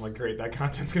whitewash. I'm like, great, that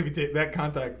content's going to be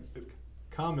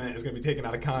comment is going to be taken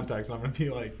out of context. And I'm going to be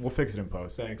like, we'll fix it in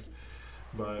post. Thanks.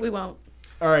 But we won't.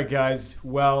 All right, guys.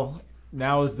 Well,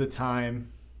 now is the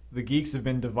time. The geeks have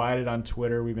been divided on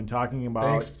Twitter. We've been talking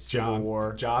about Civil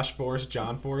War. John Forrest.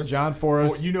 John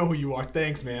Forrest. You know who you are.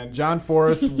 Thanks, man. John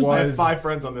Forrest was... I have 5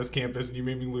 friends on this campus, and you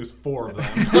made me lose 4 of them.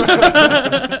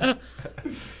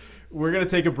 We're going to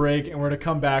take a break, and we're going to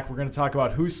come back. We're going to talk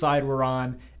about whose side we're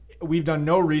on. We've done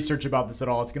no research about this at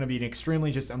all. It's going to be an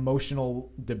extremely just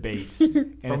emotional debate.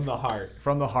 From the heart.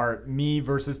 From the heart. Me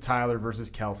versus Tyler versus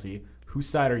Kelsey. Whose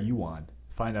side are you on?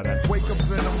 Find out after. Wake up in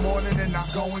the morning and I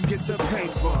go and get the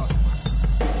paper.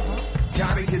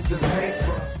 Gotta get the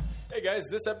paper. Hey guys,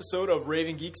 this episode of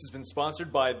Raving Geeks has been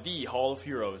sponsored by The Hall of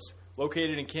Heroes.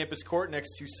 Located in Campus Court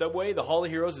next to Subway, the Hall of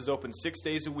Heroes is open 6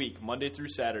 days a week, Monday through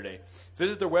Saturday.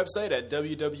 Visit their website at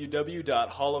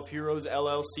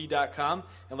www.hallofheroesllc.com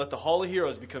and let the Hall of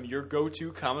Heroes become your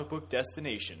go-to comic book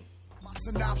destination. My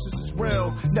synopsis is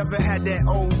real. Never had that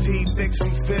OD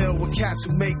Dixie feel with cats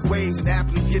who make waves and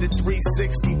aptly get a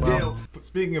 360 deal.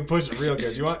 Speaking of pushing real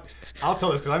good, I'll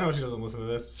tell this because I know she doesn't listen to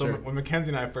this. So when Mackenzie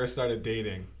and I first started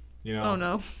dating, oh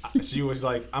no, she was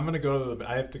like, "I'm gonna go to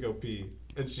I have to go pee,"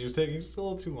 and she was taking just a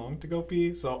little too long to go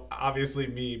pee. So obviously,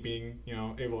 me being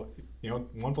able,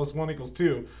 1 + 1 =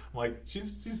 2, I'm like,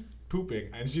 she's pooping,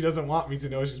 and she doesn't want me to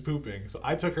know she's pooping. So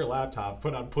I took her laptop,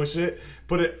 put it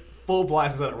full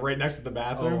blast, and set it right next to the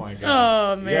bathroom. Oh my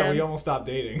god! Oh man! Yeah, we almost stopped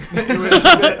dating.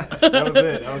 That was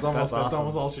it. That's almost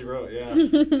all she wrote. Yeah,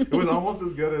 it was almost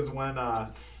as good as when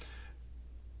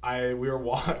we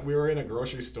were in a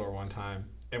grocery store one time,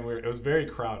 and it was very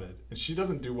crowded, and she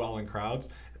doesn't do well in crowds,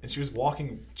 and she was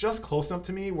walking just close enough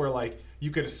to me where like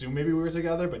you could assume maybe we were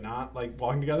together, but not like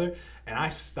walking together, and I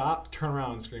stopped, turned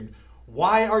around, and screamed,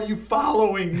 "Why are you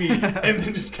following me?" and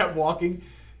then just kept walking.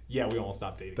 Yeah, we almost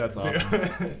stopped dating. That's awesome.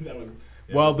 That was.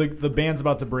 Yeah. Well, the band's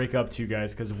about to break up too,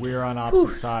 guys, because we're on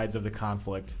opposite sides of the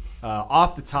conflict.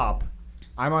 Off the top,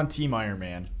 I'm on Team Iron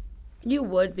Man. You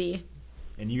would be.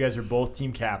 And you guys are both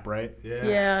Team Cap, right?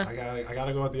 Yeah. I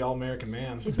gotta go with the All-American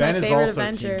man. He's Ben my is favorite also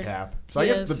Avenger. Team Cap. So I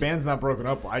guess the band's not broken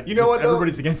up. What, though?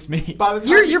 Everybody's against me. By the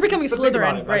time, You're becoming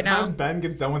Slytherin right now. By the time Ben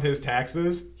gets done with his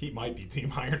taxes, he might be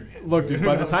Team Iron Man. Look, dude,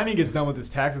 by the time he gets done with his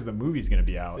taxes, the movie's going to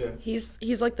be out. Yeah. He's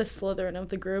like the Slytherin of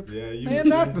the group. Yeah, I am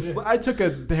not I took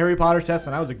a Harry Potter test,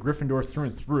 and I was a Gryffindor through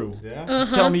and through. Yeah?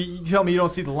 You tell me you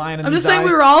don't see the lion in I'm these just saying eyes?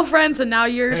 we were all friends, and now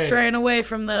you're straying away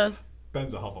from the...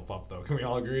 Ben's a Hufflepuff, though. Can we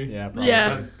all agree? Yeah, probably.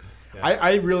 Yeah.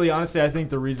 I really, honestly, I think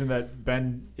the reason that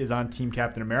Ben is on Team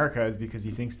Captain America is because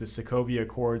he thinks the Sokovia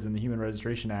Accords and the Human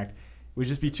Registration Act would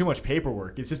just be too much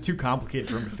paperwork. It's just too complicated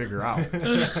for him to figure out.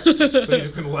 So he's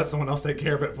just going to let someone else take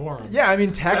care of it for him. Yeah, I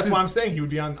mean, taxes... That's why I'm saying he would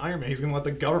be on Iron Man. He's going to let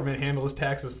the government handle his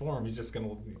taxes for him. He's just going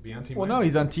to be on Team Iron Man. No,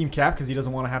 he's on Team Cap because he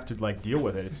doesn't want to have to deal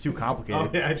with it. It's too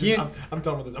complicated. I'm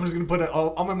done with this. I'm just going to put it...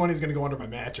 All my money's going to go under my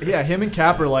mattress. Yeah, him and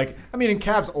Cap are and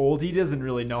Cap's old. He doesn't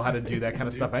really know how to do that kind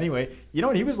of stuff anyway. You know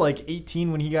what? He was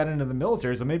 18 when he got into the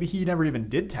military, so maybe he never even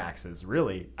did taxes,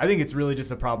 really. I think it's really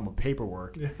just a problem with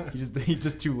paperwork. Yeah. He's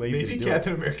just too lazy to do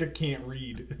Captain America can't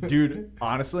read. Dude,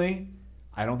 honestly,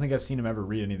 I don't think I've seen him ever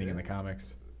read anything in the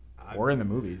comics or in the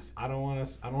movies. I don't want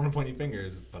to point any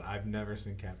fingers, but I've never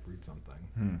seen Cap read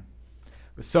something.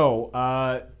 So,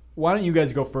 why don't you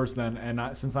guys go first then?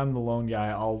 And since I'm the lone guy,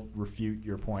 I'll refute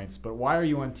your points. But why are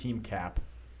you on Team Cap?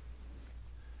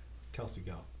 Kelsey,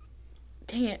 go.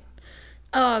 Dang it.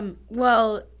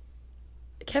 Well,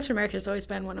 Captain America has always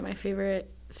been one of my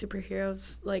favorite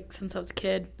superheroes, since I was a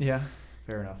kid. Yeah,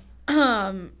 fair enough.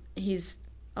 He's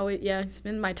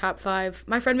been my top 5.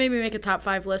 My friend made me make a top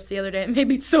 5 list the other day. It made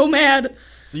me so mad.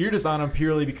 So you're just on him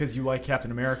purely because you like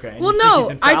Captain America and well, you think he's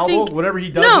infallible? I think whatever he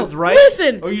does is right?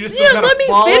 Listen. Oh, you just let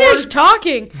me finish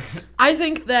talking. I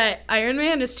think that Iron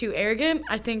Man is too arrogant.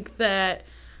 I think that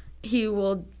he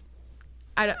will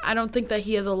I don't think that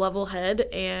he has a level head,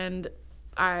 and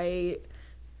I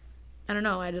don't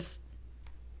know, I just...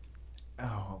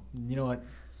 Oh, you know what?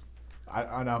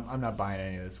 I'm not buying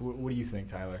any of this. What do you think,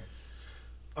 Tyler?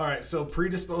 All right, so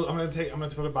predisposed. I'm gonna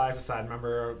put a bias aside.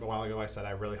 Remember a while ago I said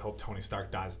I really hope Tony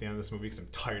Stark dies at the end of this movie because I'm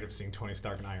tired of seeing Tony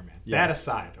Stark and Iron Man. Yeah. That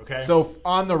aside, okay. So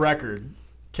on the record,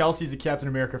 Kelsey's a Captain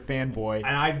America fanboy,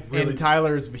 and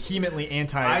Tyler is vehemently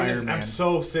anti-Iron Man. I'm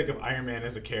so sick of Iron Man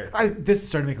as a character. This is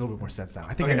starting to make a little bit more sense now.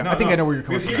 I think I know where you're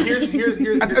coming from. Here's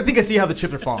I think I see how the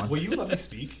chips are falling. Will you let me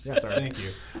speak? Yeah, sorry. Thank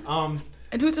you.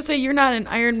 And who's to say you're not an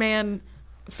Iron Man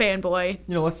fanboy.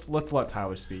 Let's let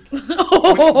Tyler speak.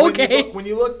 Okay. When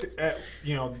you looked at,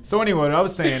 So anyway, what I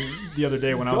was saying the other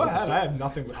day when I go was ahead. I have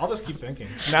nothing. I'll just keep thinking.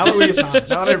 now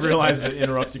that I've realized that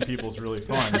interrupting people is really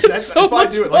fun. That's why I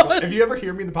do it. Like, if you ever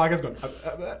hear me in the podcast going,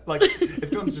 like,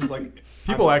 it's just like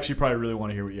People actually probably really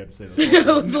want to hear what you have to say.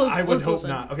 I would hope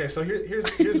not. Okay, so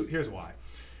here's why.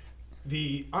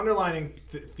 The underlining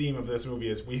theme of this movie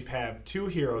is we have two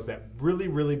heroes that really,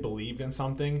 really believed in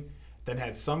something, then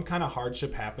had some kind of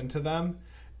hardship happen to them,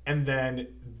 and then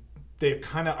they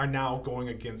kind of are now going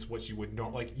against what you would know.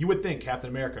 Like, you would think Captain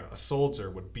America, a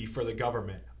soldier, would be for the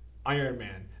government. Iron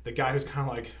Man, the guy who's kind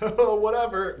of like, oh,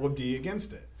 whatever, would be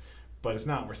against it. But it's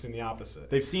not. We're seeing the opposite.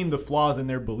 They've seen the flaws in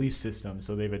their belief system,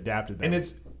 so they've adapted them. And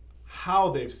it's how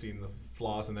they've seen the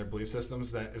flaws in their belief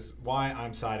systems that is why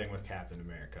I'm siding with Captain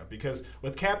America. Because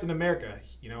with Captain America,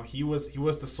 he was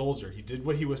the soldier. He did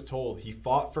what he was told. He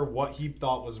fought for what he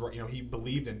thought was right. He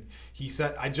believed in. He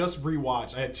said, I just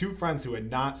rewatched. I had two friends who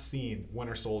had not seen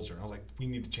Winter Soldier. I was like, we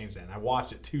need to change that. And I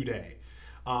watched it today.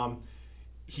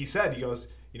 He said, he goes,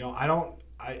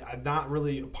 I'm not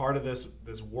really a part of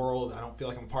this world. I don't feel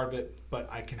like I'm a part of it,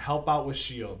 but I can help out with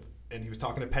S.H.I.E.L.D. And he was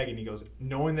talking to Peggy, and he goes,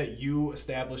 knowing that you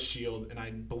established S.H.I.E.L.D. and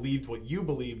I believed what you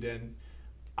believed in,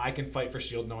 I can fight for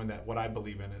S.H.I.E.L.D. knowing that what I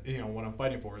believe in, what I'm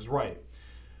fighting for is right.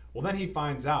 Well, then he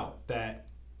finds out that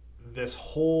this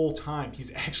whole time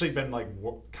he's actually been like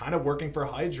kind of working for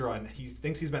Hydra, and he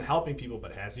thinks he's been helping people,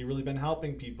 but has he really been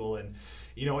helping people? And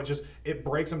it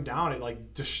breaks him down. It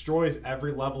like destroys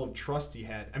every level of trust he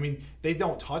had. I mean, they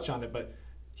don't touch on it, but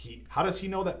how does he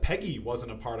know that Peggy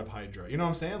wasn't a part of Hydra? You know what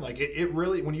I'm saying? Like it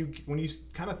really, when you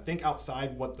kind of think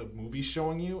outside what the movie's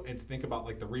showing you and think about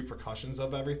like the repercussions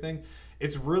of everything,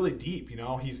 it's really deep.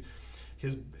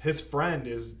 His friend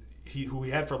is who he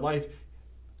had for life.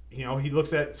 He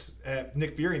looks at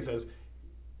Nick Fury and says,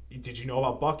 did you know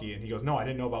about Bucky? And he goes, no, I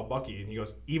didn't know about Bucky. And he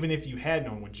goes, even if you had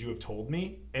known, would you have told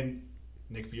me? And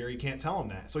Nick Fury can't tell him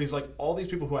that. So he's like, all these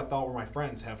people who I thought were my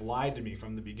friends have lied to me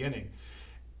from the beginning.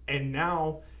 And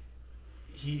now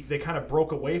they kind of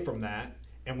broke away from that,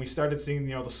 and we started seeing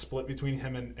the split between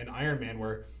him and Iron Man,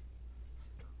 where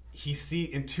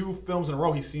in 2 films in a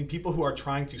row he's seen people who are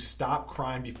trying to stop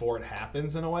crime before it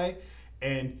happens in a way,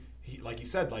 and like he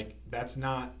said, like it's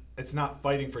not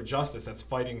fighting for justice, that's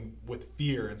fighting with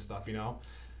fear and stuff.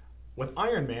 With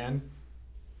Iron Man,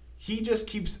 he just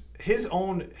keeps his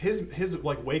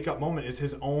like wake up moment is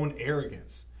his own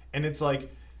arrogance, and it's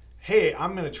like, hey,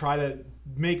 I'm gonna try to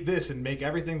make this and make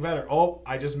everything better. Oh,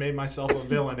 I just made myself a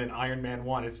villain in Iron Man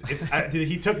 1.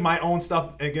 He took my own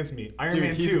stuff against me. Iron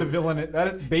Man 2. He's the villain.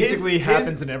 That basically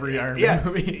happens in every Iron Man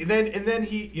movie. Then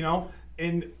he,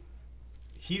 and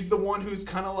he's the one who's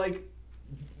kind of like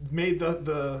made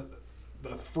the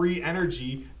free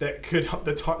energy that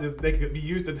could be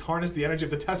used to harness the energy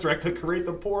of the Tesseract to create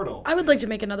the portal. I would like to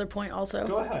make another point also.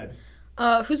 Go ahead.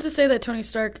 Who's to say that Tony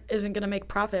Stark isn't going to make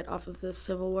profit off of this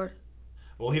Civil War?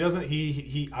 Well, he doesn't.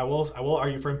 I will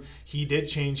argue for him. He did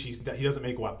change. He doesn't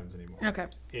make weapons anymore. Okay.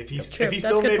 If he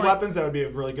still made weapons, that would be a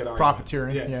really good argument.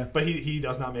 Profiteering. Yeah. But he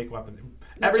does not make weapons.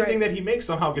 That's Everything right. that he makes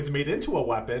somehow gets made into a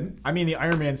weapon. I mean, the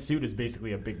Iron Man suit is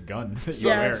basically a big gun.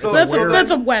 Yeah, so that's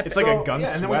a weapon. It's like a gun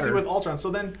and then we sweater. see with Ultron.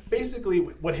 So then basically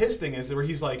what his thing is, where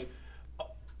he's like,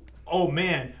 oh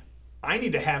man, I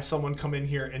need to have someone come in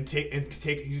here and take.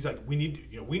 He's like, we need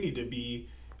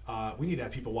to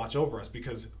have people watch over us,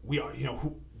 because we are,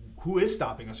 who is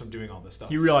stopping us from doing all this stuff?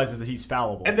 He realizes that he's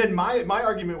fallible. And then my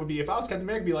argument would be, if I was Captain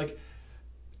America, be like,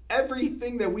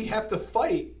 everything that we have to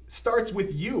fight starts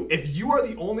with you. If you are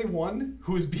the only one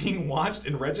who's being watched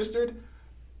and registered,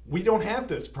 we don't have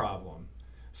this problem.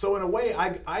 So in a way,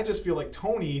 I just feel like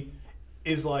Tony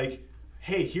is like,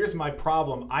 hey, here's my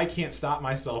problem. I can't stop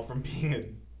myself from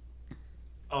being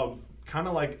a kind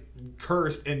of like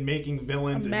cursed and making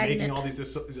villains and making all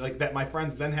these like that my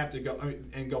friends then have to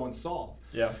go and solve.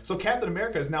 Yeah. So Captain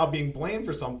America is now being blamed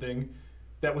for something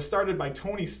that was started by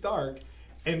Tony Stark,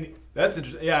 and that's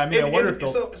interesting. Yeah, I mean, I wonder if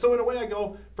so in a way, I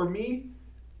go, for me,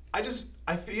 I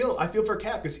feel for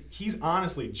Cap, because he's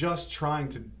honestly just trying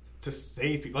to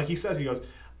save people. Like he says, he goes,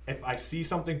 if I see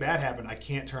something bad happen, I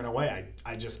can't turn away.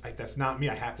 I that's not me.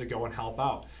 I have to go and help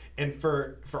out. And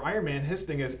for Iron Man, his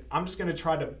thing is, I'm just going to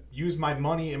try to use my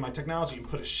money and my technology and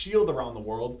put a shield around the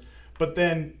world, but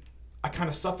then I kind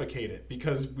of suffocate it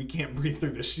because we can't breathe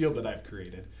through the shield that I've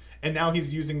created. And now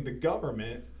he's using the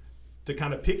government to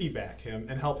kind of piggyback him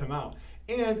and help him out.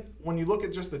 And when you look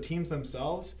at just the teams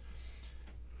themselves,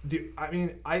 I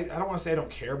don't want to say I don't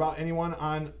care about anyone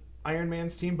on Iron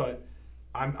Man's team, but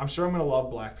I'm sure I'm going to love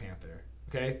Black Panther.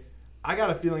 Okay, I got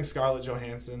a feeling Scarlett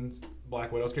Johansson's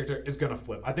Black Widow's character is going to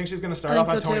flip. I think she's going to start off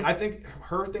on Tony. Too. I think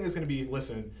her thing is going to be,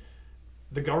 listen,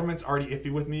 the government's already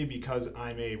iffy with me because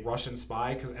I'm a Russian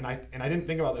spy. And I didn't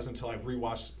think about this until I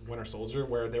rewatched Winter Soldier,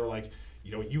 where they were like,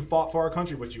 you fought for our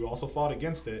country, but you also fought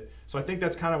against it. So I think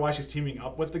that's kind of why she's teaming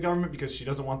up with the government, because she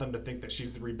doesn't want them to think that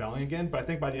she's rebelling again. But I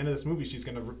think by the end of this movie, she's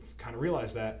going to kind of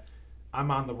realize that I'm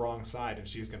on the wrong side, and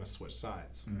she's going to switch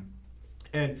sides. Mm.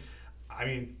 And I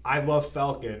mean, I love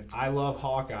Falcon. I love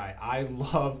Hawkeye. I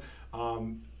love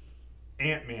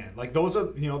Ant-Man. Like those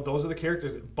are the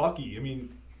characters. Bucky. I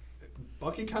mean,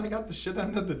 Bucky kind of got the shit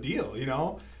end of the deal,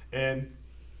 And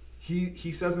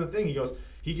he says in the thing,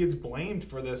 he gets blamed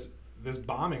for this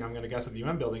bombing, I'm going to guess, at the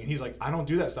UN building. And he's like, I don't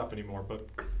do that stuff anymore, but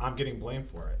I'm getting blamed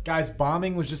for it. Guys,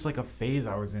 bombing was just like a phase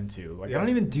I was into. Like, I don't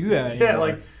even do that anymore. Yeah,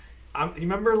 like, you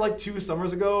remember like 2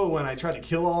 summers ago when I tried to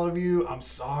kill all of you? I'm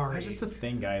sorry. That's just the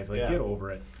thing, guys. Like, get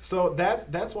over it. So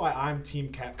that's why I'm Team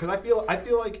Cap. Because I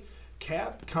feel like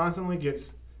Cap constantly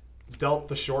gets dealt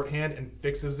the shorthand and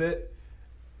fixes it.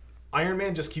 Iron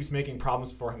Man just keeps making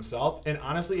problems for himself. And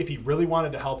honestly, if he really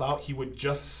wanted to help out, he would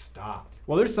just stop.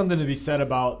 Well, there's something to be said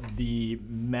about the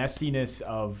messiness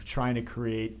of trying to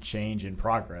create change and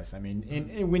progress. I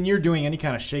mean, when you're doing any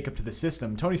kind of shakeup to the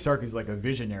system, Tony Stark is like a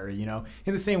visionary,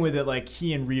 in the same way that like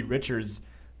he and Reed Richards,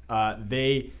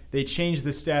 they change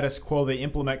the status quo. They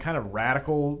implement kind of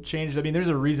radical changes. I mean, there's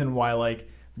a reason why like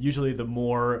usually the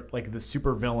more like the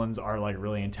super villains are like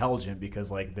really intelligent,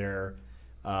 because like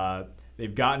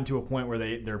they've gotten to a point where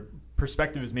their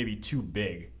perspective is maybe too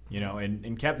big.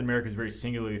 And Captain America is very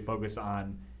singularly focused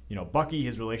on, Bucky,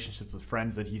 his relationships with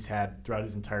friends that he's had throughout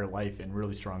his entire life, and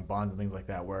really strong bonds and things like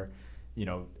that, where,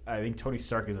 I think Tony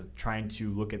Stark is trying to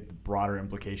look at the broader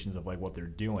implications of like what they're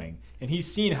doing. And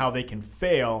he's seen how they can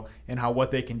fail and how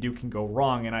what they can do can go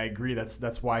wrong. And I agree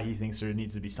that's why he thinks there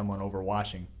needs to be someone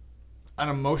overwatching. On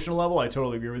an emotional level, I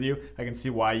totally agree with you. I can see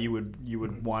why you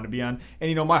would want to be on.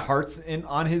 And, my heart's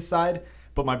on his side,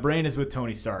 but my brain is with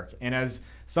Tony Stark. And as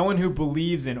someone who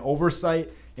believes in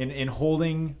oversight, in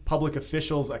holding public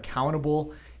officials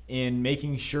accountable, in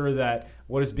making sure that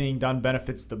what is being done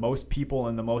benefits the most people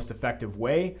in the most effective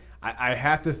way, I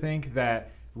have to think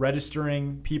that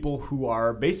registering people who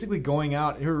are basically going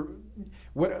out here,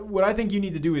 what I think you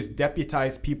need to do is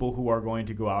deputize people who are going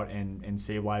to go out and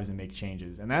save lives and make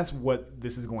changes. And that's what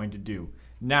this is going to do.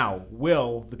 Now,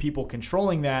 will the people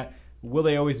controlling that, will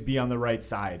they always be on the right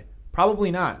side?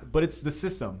 Probably not, but it's the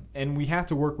system, and we have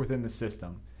to work within the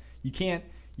system. You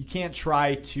can't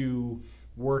try to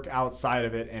work outside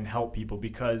of it and help people,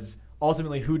 because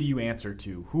ultimately, who do you answer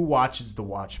to? Who watches the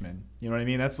Watchmen? You know what I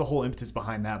mean? That's the whole impetus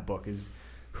behind that book, is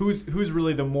who's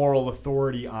really the moral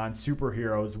authority on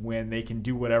superheroes when they can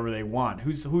do whatever they want?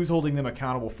 Who's holding them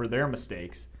accountable for their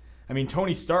mistakes? I mean,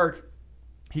 Tony Stark,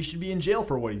 he should be in jail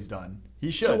for what he's done.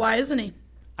 He should. So why isn't he?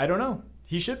 I don't know.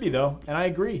 He should be, though, and I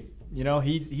agree.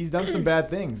 He's done some bad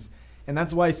things, and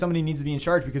that's why somebody needs to be in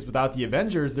charge, because without the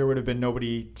Avengers, there would have been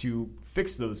nobody to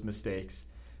fix those mistakes.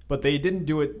 But they didn't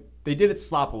do it. They did it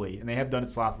sloppily, and they have done it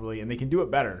sloppily, and they can do it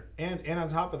better. And on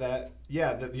top of that,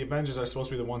 the Avengers are supposed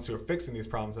to be the ones who are fixing these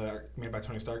problems that are made by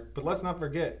Tony Stark. But let's not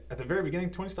forget, at the very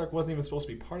beginning, Tony Stark wasn't even supposed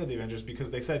to be part of the Avengers,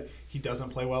 because they said he doesn't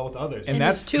play well with others. And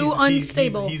that's too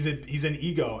unstable. He's an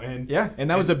ego. And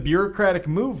that was a bureaucratic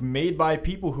move made by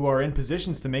people who are in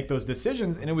positions to make those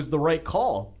decisions, and it was the right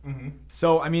call. Mm-hmm.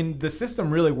 So, I mean, the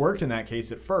system really worked in that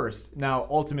case at first. Now,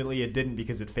 ultimately, it didn't,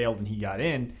 because it failed and he got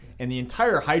in. And the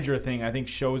entire Hydra thing, I think,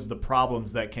 shows the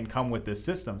problems that can come with this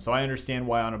system. So I understand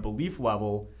why, on a belief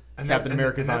level, Captain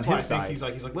America's on his side. He's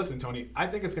like, listen, Tony, I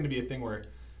think it's going to be a thing where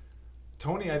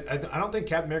Tony, I don't think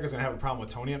Captain America's going to have a problem with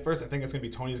Tony at first. I think it's going to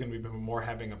be Tony's going to be more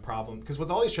having a problem. Because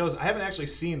with all these shows, I haven't actually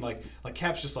seen, like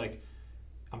Cap's just like,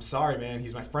 I'm sorry, man,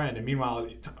 he's my friend. And meanwhile,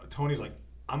 Tony's like,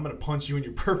 I'm going to punch you in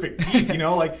your perfect teeth,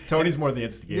 like Tony's more the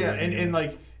instigator. Yeah,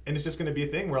 and it's just going to be a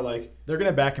thing where, like, they're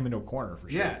going to back him into a corner for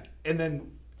sure. Yeah, and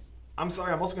then I'm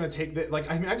sorry, I'm also going to take that. Like,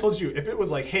 I mean, I told you, if it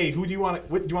was like, hey, who do you want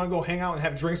to go hang out and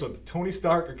have drinks with, Tony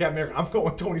Stark or Captain America? I'm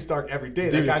going Tony Stark every day.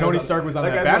 Dude, Tony Stark was on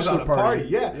that bachelor party.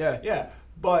 Yeah.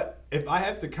 But if I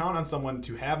have to count on someone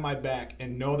to have my back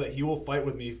and know that he will fight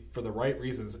with me for the right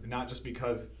reasons, not just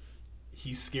because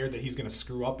he's scared that he's going to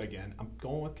screw up again, I'm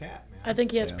going with Cap, man. I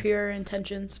think he has pure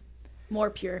intentions.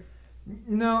 More pure.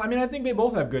 No, I mean, I think they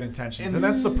both have good intentions, and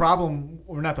that's the problem,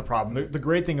 or not the problem. The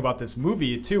great thing about this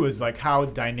movie, too, is like how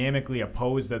dynamically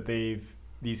opposed that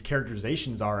these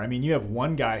characterizations are. I mean, you have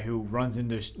one guy who runs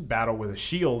into battle with a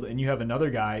shield, and you have another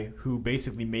guy who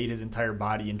basically made his entire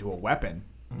body into a weapon.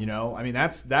 I mean,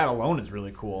 that alone is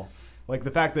really cool. Like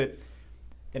the fact that,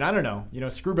 and I don't know,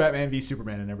 screw Batman v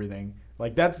Superman and everything.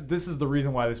 Like this is the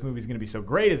reason why this movie is going to be so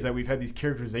great, is that we've had these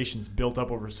characterizations built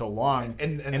up over so long,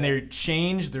 and they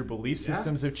change. Their belief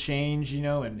systems have changed,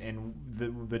 and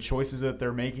the choices that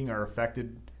they're making are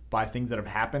affected by things that have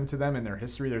happened to them in their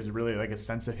history. There's really like a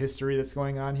sense of history that's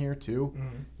going on here too.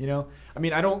 I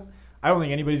mean, I don't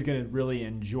think anybody's going to really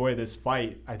enjoy this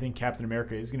fight. I think Captain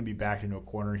America is going to be backed into a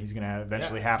corner. He's going to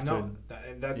eventually have to.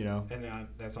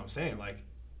 That's what I'm saying. Like,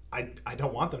 I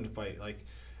don't want them to fight. Like,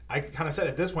 I kind of said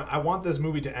at this point, I want this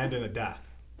movie to end in a death.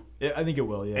 Yeah, I think it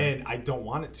will. Yeah, and I don't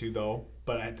want it to though.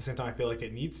 But at the same time, I feel like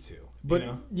it needs to. But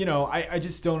I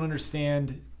just don't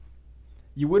understand.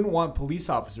 You wouldn't want police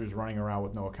officers running around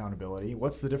with no accountability.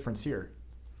 What's the difference here?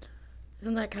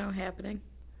 Isn't that kind of happening?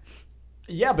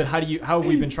 Yeah, but how have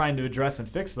we been trying to address and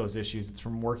fix those issues? It's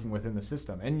from working within the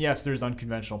system. And yes, there's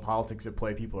unconventional politics at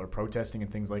play. People are protesting and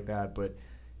things like that, but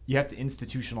you have to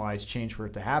institutionalize change for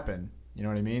it to happen. You know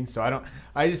what I mean? So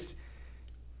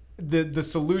the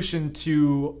solution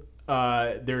to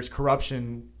there's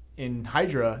corruption in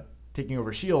Hydra taking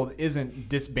over S.H.I.E.L.D. isn't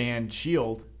disband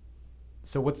S.H.I.E.L.D.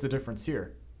 So what's the difference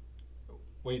here?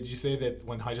 Wait, did you say that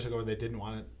when Hydra took over they didn't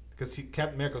want it? Because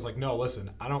Captain America was like, no, listen,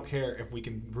 I don't care if we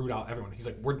can root out everyone. He's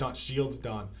like, we're done. S.H.I.E.L.D.'s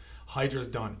done. Hydra's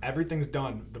done. Everything's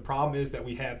done. The problem is that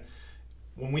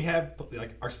when we have,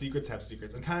 like, our secrets have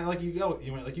secrets. And kind of like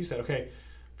like you said, okay,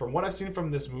 from what I've seen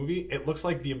from this movie, it looks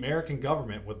like the American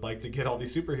government would like to get all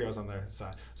these superheroes on their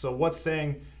side. So what's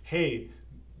saying, hey,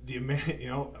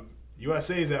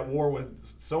 USA is at war with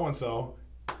so-and-so.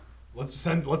 Let's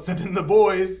send in the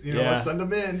boys. Let's send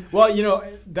them in. Well,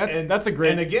 that's a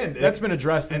great. And again, that's been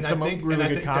addressed in some really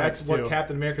good comics too. That's what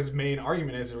Captain America's main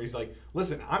argument is. Where he's like,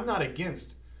 "Listen, I'm not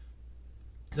against."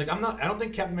 He's like, "I'm not. I don't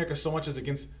think Captain America so much is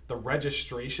against the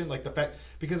registration, like the fact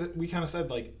because we kind of said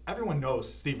like everyone knows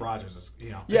Steve Rogers is.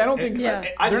 Yeah, I don't think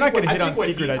they're not going to hit on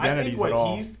secret identities at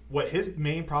all. What his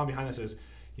main problem behind this is,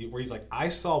 where he's like, I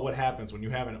saw what happens when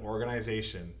you have an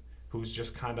organization who's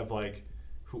just kind of like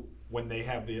when they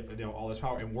have the all this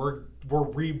power, and we're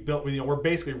rebuilt. We're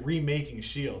basically remaking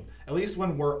S.H.I.E.L.D. At least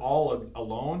when we're all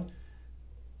alone,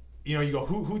 you go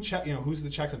who check who's the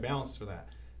checks and balances for that?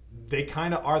 They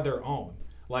kind of are their own.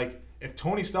 Like if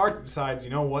Tony Stark decides,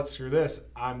 what, screw this,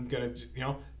 I'm gonna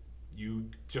you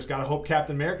just gotta hope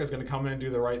Captain America is gonna come in and do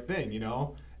the right thing,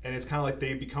 And it's kind of like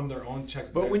they become their own checks.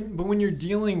 But when you're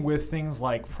dealing with things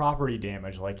like property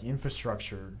damage, like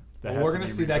infrastructure. We're going to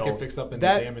see that get fixed up in the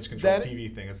damage control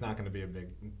TV thing. It's not going to be a big.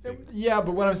 Yeah,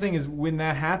 but what I'm saying is when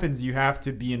that happens, you have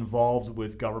to be involved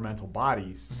with governmental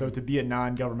bodies. Mm-hmm. So to be a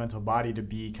non-governmental body, to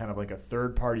be kind of like a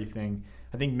third-party thing,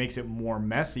 I think makes it more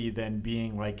messy than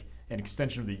being like an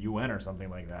extension of the UN or something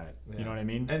like that. Yeah. You know what I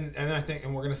mean? And I think,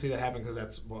 and we're going to see that happen because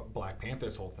that's what Black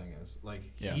Panther's whole thing is. Like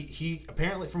he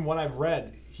apparently, from what I've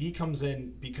read, he comes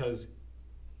in because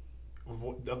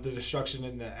of the destruction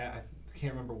in the. I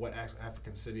can't remember what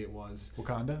African city it was.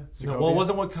 Wakanda? Sokovia? No, well, it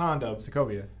wasn't Wakanda.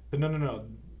 Sokovia. But no.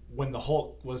 When the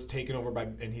Hulk was taken over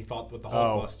and he fought with the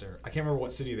Hulkbuster. I can't remember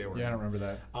what city they were in. Yeah, I don't remember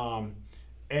that.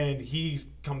 And he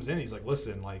comes in, he's like,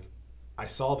 listen, like, I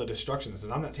saw the destruction. This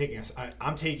is, I'm not taking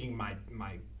I'm taking my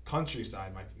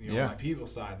countryside, my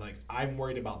people's side. Like, I'm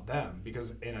worried about them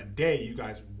because in a day you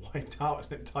guys wiped out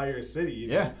an entire city. You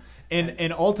know?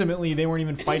 And ultimately they weren't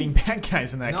even fighting bad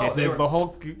guys in that case. It was the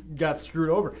Hulk got screwed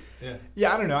over.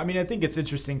 Yeah, I don't know. I mean, I think it's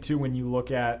interesting too when you look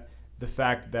at the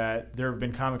fact that there have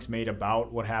been comics made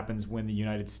about what happens when the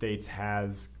United States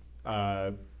has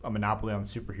a monopoly on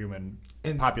superhuman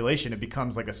population. It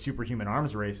becomes like a superhuman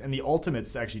arms race. And the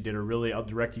Ultimates actually did I'll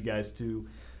direct you guys to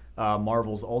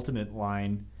Marvel's Ultimate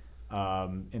line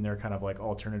in their kind of like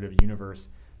alternative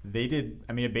universe.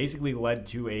 It basically led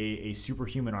to a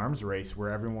superhuman arms race where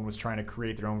everyone was trying to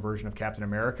create their own version of Captain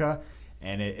America,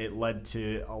 and it led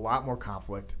to a lot more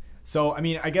conflict. So, I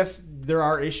mean, I guess there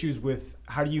are issues with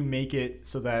how do you make it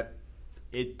so that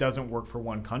it doesn't work for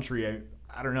one country.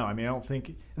 I don't know. I mean, I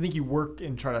think you work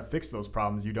and try to fix those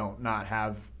problems. You don't not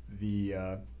have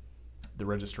the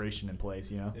registration in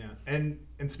place, Yeah. And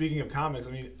speaking of comics,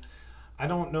 I mean, I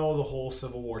don't know the whole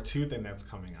Civil War II thing that's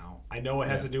coming out. I know it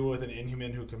has to do with an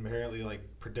Inhuman who can apparently like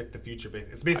predict the future.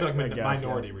 It's basically like a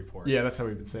Minority Report. Yeah, that's how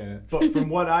we've been saying it. But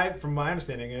from my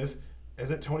understanding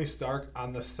isn't Tony Stark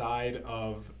on the side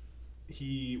of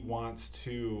he wants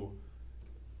to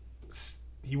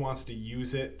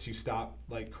use it to stop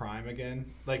like crime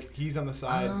again. Like he's on the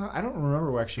side. I don't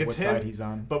remember actually what side he's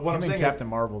on. But what I'm saying Captain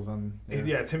Marvel's on.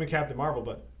 Yeah, it's him and Captain Marvel.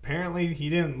 But apparently he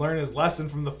didn't learn his lesson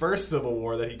from the first Civil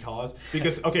War that he caused.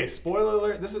 Because spoiler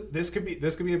alert. This could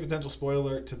be a potential spoiler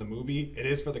alert to the movie. It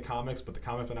is for the comics, but the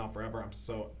comics been out forever.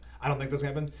 I don't think this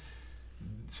happened.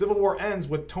 Civil War ends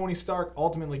with Tony Stark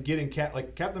ultimately getting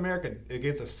Captain America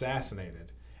gets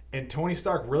assassinated, and Tony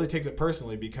Stark really takes it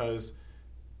personally because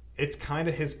it's kind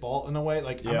of his fault in a way.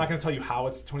 Like, I'm not going to tell you how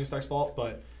it's Tony Stark's fault,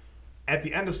 but at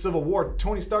the end of Civil War,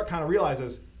 Tony Stark kind of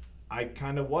realizes I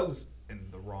kind of was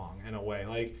in the wrong in a way.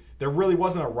 Like, there really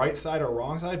wasn't a right side or a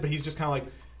wrong side, but he's just kind of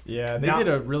like. Yeah, they did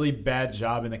a really bad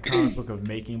job in the comic book of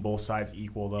making both sides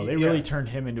equal, though. They really turned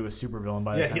him into a supervillain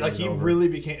by the time he really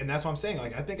became, and that's what I'm saying.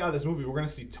 Like, I think out of this movie, we're going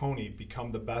to see Tony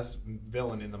become the best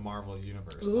villain in the Marvel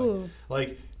universe.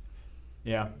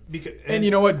 Yeah. And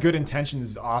you know what? Good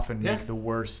intentions often make the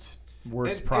worst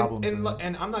problems.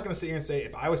 And I'm not going to sit here and say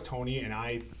if I was Tony and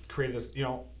I created this,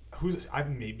 I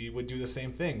maybe would do the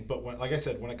same thing. But like I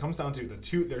said, when it comes down to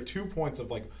there are 2 points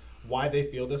of like why they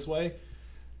feel this way.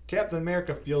 Captain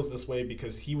America feels this way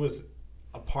because he was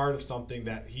a part of something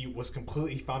that he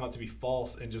found out to be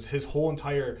false, and just his whole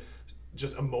entire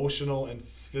just emotional and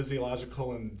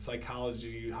physiological and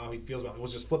psychology, how he feels about it,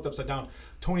 was just flipped upside down.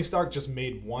 Tony Stark just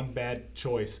made one bad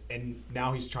choice, and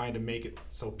now he's trying to make it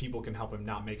so people can help him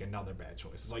not make another bad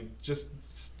choice. It's like,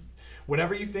 just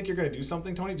whenever you think you're going to do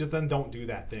something, Tony, just then don't do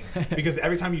that thing. Because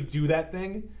every time you do that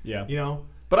thing,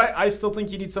 But I still think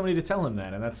you need somebody to tell him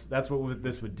that, and that's what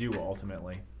this would do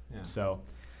ultimately. Yeah. So,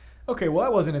 okay, well,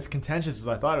 that wasn't as contentious as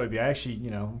I thought it would be. I actually,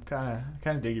 kind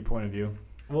of dig your point of view.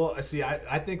 Well, see,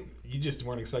 I think you just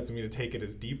weren't expecting me to take it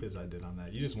as deep as I did on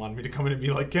that. You just wanted me to come in and be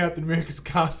like, Captain America's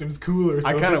costume's cooler.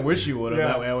 I kind of wish you would have. Yeah.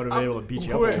 That way I would have been able to beat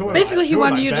you up. Basically, he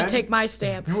wanted you to take my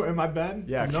stance. Am I Ben?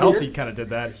 Yeah, Kelsey kind of did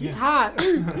that. He's hot.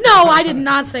 No, I did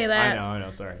not say that. I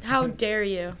know, sorry. How dare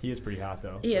you? He is pretty hot,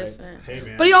 though. He is. Hey,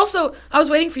 man. But I was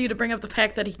waiting for you to bring up the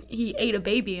fact that he ate a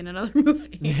baby in another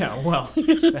movie. Yeah, well,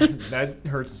 that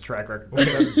hurts his track record.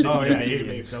 Oh, yeah, he ate a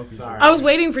baby. Sorry. I was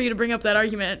waiting for you to bring up that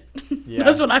argument. Yeah,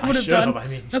 that's what I would have done.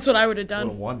 That's what I would have Would done.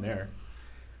 have won there.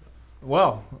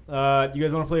 Well, you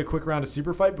guys want to play a quick round of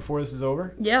Super Fight before this is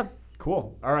over? Yeah.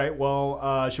 Cool. All right.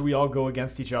 Well, should we all go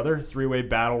against each other? 3-way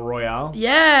battle royale.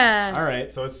 Yeah. All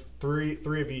right. So it's three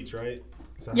of each, right?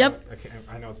 Yep.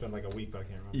 I know it's been like a week, but I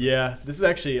can't remember. Yeah. This is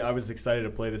actually, I was excited to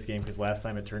play this game because last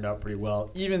time it turned out pretty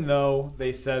well. Even though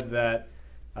they said that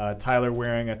Tyler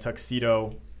wearing a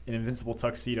tuxedo, an invincible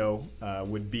tuxedo,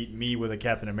 would beat me with a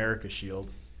Captain America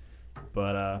shield.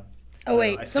 But oh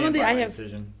wait, some of the I have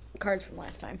decision. Cards from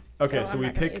last time. Okay, so we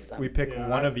pick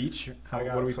one of each. What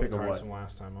do we pick? Cards from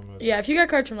last time. If you got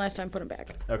cards from last time, put them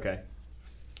back. Okay,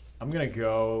 I'm gonna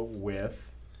go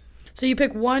with. So you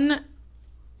pick one.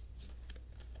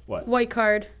 What? White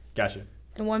card. Gotcha.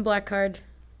 And one black card.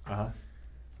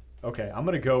 Okay, I'm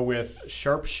gonna go with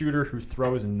sharpshooter who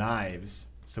throws knives.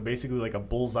 So basically, like a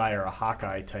bullseye or a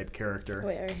Hawkeye type character.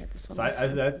 Wait, I already hit this one. So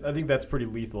I think that's pretty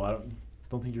lethal. I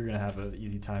don't think you're gonna have an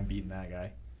easy time beating that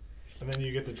guy. And then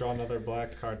you get to draw another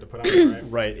black card to put on, right?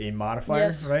 Right, a modifier,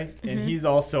 yes. Right? Mm-hmm. And he's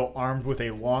also armed with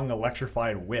a long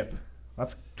electrified whip.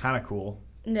 That's kind of cool.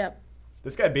 Yep.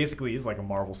 This guy basically is like a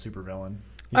Marvel supervillain.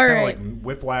 He's kind of like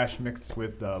Whiplash mixed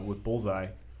with Bullseye.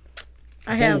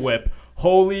 Bullwhip.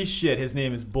 Holy shit, his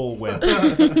name is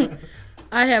Bullwhip.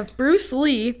 I have Bruce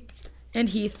Lee, and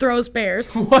he throws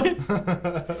bears. What?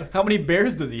 How many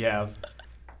bears does he have?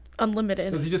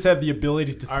 Unlimited. Does he just have the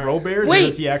ability to throw bears, or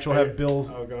does he actually have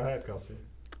bills? Oh, go ahead, Kelsey.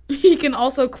 He can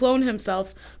also clone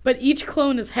himself, but each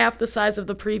clone is half the size of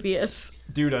the previous.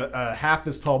 Dude, a half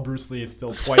as tall Bruce Lee is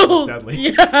still twice as deadly.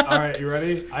 Yeah. All right, you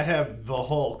ready? I have the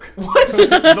Hulk. What?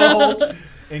 The Hulk.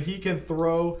 And he can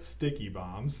throw sticky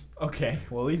bombs. Okay,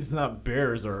 well, at least it's not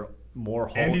bears or more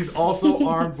Hulks. And he's also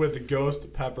armed with the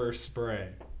ghost pepper spray.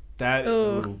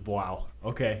 Wow.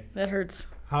 Okay. That hurts.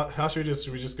 How should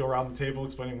we just go around the table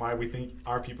explaining why we think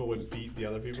our people would beat the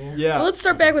other people? Yeah. Well, let's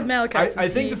start back with Malachi. I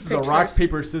think this is a rock,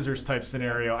 paper, scissors type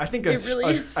scenario. I think it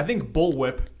really is. I think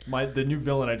Bullwhip, the new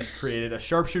villain I just created, a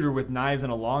sharpshooter with knives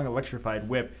and a long electrified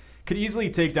whip, could easily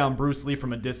take down Bruce Lee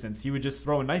from a distance. He would just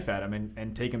throw a knife at him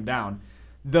and take him down.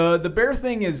 The bear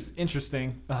thing is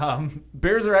interesting.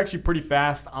 Bears are actually pretty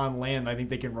fast on land. I think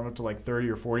they can run up to like 30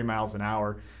 or 40 miles an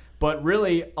hour. But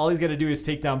really, all he's got to do is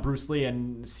take down Bruce Lee,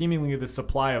 and seemingly the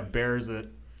supply of bears that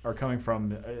are coming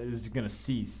from is going to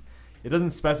cease. It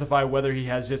doesn't specify whether he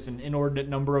has just an inordinate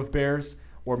number of bears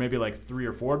or maybe like 3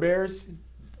 or 4 bears,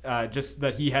 just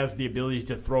that he has the ability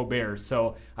to throw bears.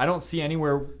 So I don't see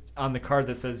anywhere on the card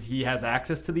that says he has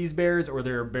access to these bears or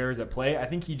there are bears at play. I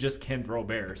think he just can throw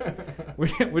bears,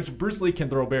 which Bruce Lee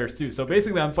can throw bears too. So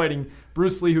basically, I'm fighting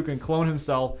Bruce Lee, who can clone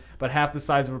himself, but half the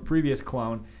size of a previous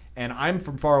clone. And I'm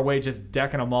from far away just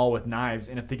decking them all with knives.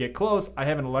 And if they get close, I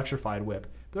have an electrified whip.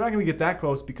 They're not going to get that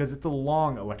close because it's a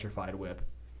long electrified whip.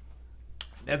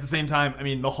 At the same time, I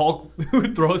mean, the Hulk who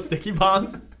throws sticky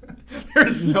bombs,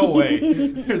 There's no way.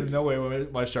 There's no way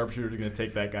my sharpshooter is going to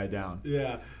take that guy down.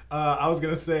 Yeah. I was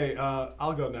going to say,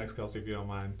 I'll go next, Kelsey, if you don't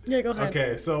mind. Yeah, go ahead.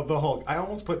 Okay, so the Hulk. I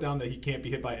almost put down that he can't be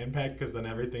hit by impact because then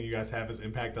everything you guys have as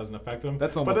impact doesn't affect him.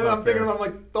 That's almost But then not I'm thinking fair. about,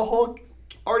 like, the Hulk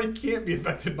already can't be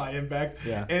affected by impact.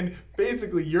 Yeah. And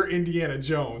basically, you're Indiana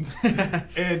Jones.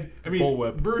 And, I mean,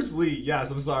 Bullwhip. Bruce Lee,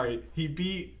 yes, I'm sorry. He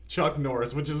beat Chuck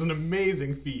Norris, which is an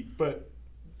amazing feat. But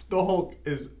the Hulk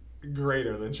is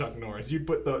greater than Chuck Norris. You'd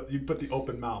put the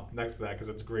open mouth next to that because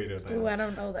it's greater than. Ooh, I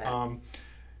don't know that.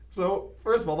 So,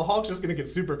 first of all, the Hulk's just going to get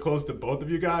super close to both of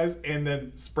you guys and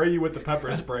then spray you with the pepper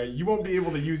spray. You won't be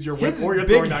able to use your whip His or your big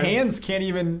throwing knives. hands can't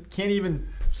even Can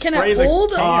spray it the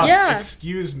hold? can. Yeah.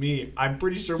 Excuse me. I'm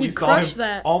pretty sure we He saw him crushed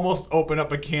that. almost open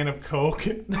up a can of Coke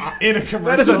in a commercial.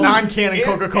 That is a non-canon And-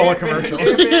 Coca-Cola and- commercial.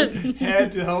 and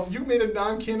had to help. You made a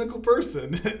non-canonical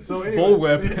person. So anyway,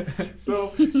 Bullwhip.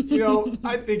 So,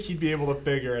 I think he'd be able to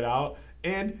figure it out.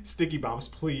 And sticky bombs,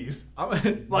 please.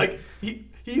 Like,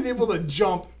 he's able to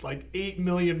jump like 8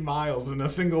 million miles in a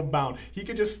single bound. He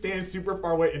could just stand super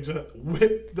far away and just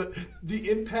whip the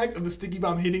impact of the sticky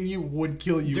bomb hitting you would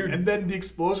kill you. Dude. And then the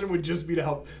explosion would just be to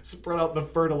help spread out the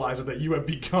fertilizer that you have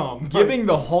become. Giving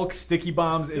the Hulk sticky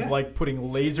bombs is like putting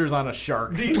lasers on a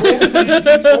shark.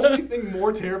 The only thing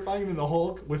more terrifying than the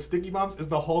Hulk with sticky bombs is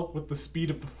the Hulk with the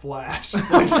speed of the Flash.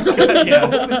 Like, Yeah.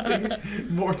 the only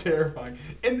thing more terrifying.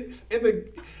 And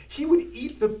he would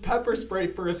eat the pepper spray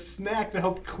for a snack to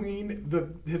help clean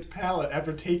his palate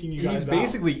after taking you guys He's out.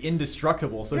 basically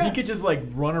indestructible, so he Yes. could just like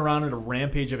run around in a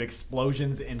rampage of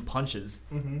explosions and punches.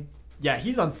 Mm-hmm. Yeah,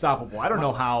 he's unstoppable. I don't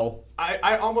know how.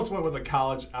 I almost went with a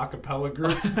college a cappella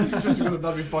group just because I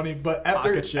thought it'd be funny. But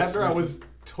after I was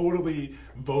totally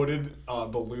voted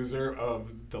the loser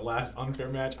of the last unfair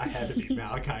match, I had to beat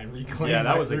Malachi and reclaim. Yeah,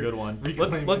 that my- was a good one.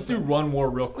 reclaim Let's do myself. one more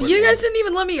real quick. You one. guys didn't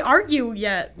even let me argue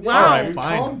yet. Wow. All right, Dude,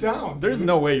 fine. calm down. There's dude.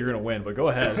 no way you're gonna win, but go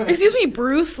ahead. Excuse me,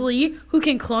 Bruce Lee, who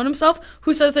can clone himself,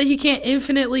 who says that he can't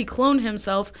infinitely clone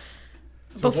himself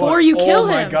before what? you kill Oh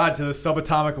my him. god, to the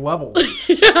subatomic level.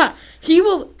 Yeah, he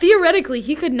will theoretically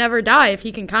he could never die if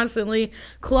he can constantly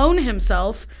clone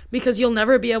himself because you'll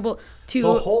never be able to.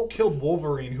 The Hulk killed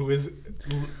Wolverine, who is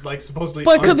like supposedly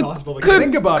but impossible to kill.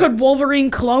 Think about could it.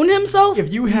 Wolverine clone himself?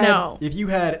 If you had no. if you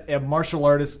had a martial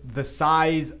artist the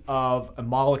size of a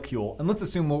molecule, and let's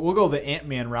assume we'll go the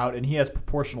Ant-Man route, and he has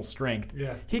proportional strength.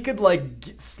 Yeah. He could like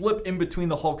slip in between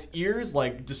the Hulk's ears,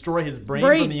 like destroy his brain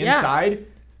Brain, from the yeah. inside.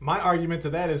 My argument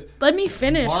to that is Let me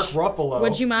finish. Mark Ruffalo.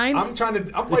 Would you mind? I'm fighting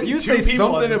If you two say people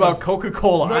at something the about same-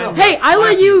 Coca-Cola, No, no. I'm Hey, gonna I let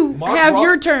slap you Mark have Ruff-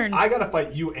 your turn. I gotta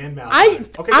fight you and Malachi. I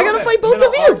go gotta ahead. fight both And then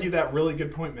of I'll you. argue that really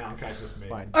good point Malachi just made.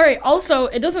 Fine. All right. Also,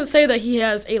 it doesn't say that he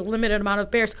has a limited amount of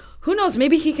bears. Who knows?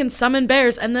 Maybe he can summon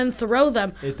bears and then throw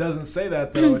them. It doesn't say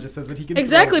that though. It just says that he can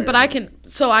Exactly, throw but I bears. can.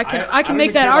 So I can don't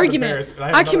make even that care about the argument. Bears, and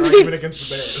I I have can another argument make.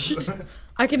 against the Bears.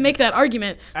 I can make that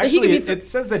argument. that Actually, he can be it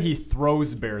says that he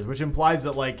throws bears, which implies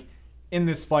that like in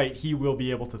this fight he will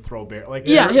be able to throw bears. Like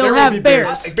Yeah, he'll will have be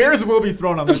bears. Bears will be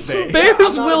thrown on this day. Bears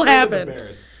I'm not will afraid of the happen.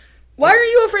 Bears. Why are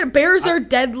you afraid? Bears are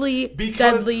deadly,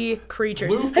 Because deadly creatures.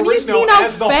 Lou Have you Ferrigno seen how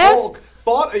as the fast? Hulk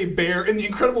fought a bear in the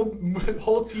Incredible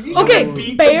Hulk TV show. Okay, and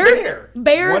beat bear, the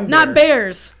bear. One not bear.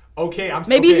 bears. Okay, I'm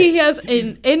Maybe okay. he has He's-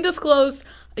 an undisclosed,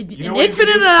 you know an what he's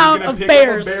gonna infinite do? amount He's gonna of pick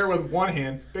bears. up a bear with one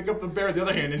hand, pick up the bear with the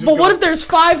other hand, and just But go, what if there's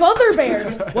 5 other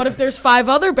bears? What if there's 5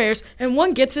 other bears and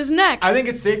one gets his neck? I think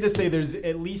it's safe to say there's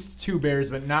at least 2 bears,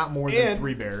 but not more than and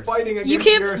 3 bears. fighting against You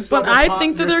can't- your but I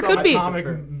think that your there could be. subatomic That's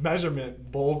fair.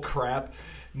 measurement bull crap.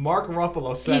 Mark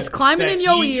Ruffalo said He's climbing that in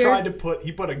your he ear. tried to put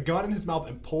a gun in his mouth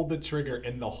and pulled the trigger,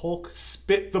 and the Hulk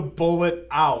spit the bullet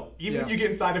out. Even if Yeah. you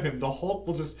get inside of him, the Hulk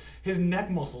will just his neck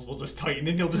muscles will just tighten,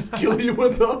 and he'll just kill you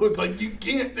with those. Like you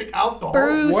can't take out the Hulk.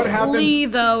 Bruce What happens- Lee,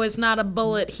 though, is not a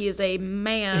bullet. He is a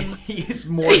man. He's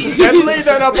more deadly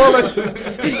than a bullet.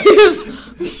 He is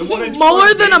 1-inch more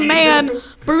punch, than a baby. man.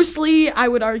 Bruce Lee, I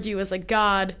would argue, is a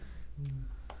god.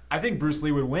 I think Bruce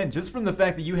Lee would win just from the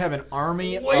fact that you have an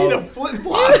army Way to of flip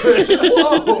flop.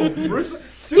 Whoa. Bruce.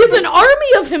 He's an army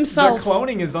of The himself.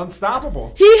 cloning is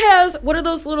unstoppable. He has, what are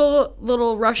those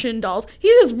little Russian dolls? He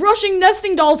has Russian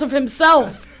nesting dolls of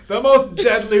himself The most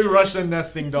deadly Russian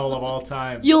nesting doll of all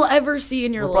time. you'll ever see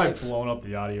in your We're probably life. blowing up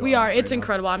the audio. We on are. this It's right now.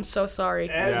 incredible. I'm so sorry.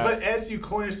 Yeah. But as you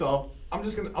clone yourself, I'll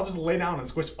just lay down and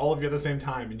squish all of you at the same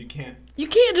time, and you can't. You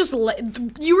can't just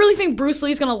you really think Bruce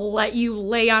Lee's gonna let you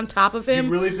lay on top of You him?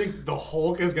 really think the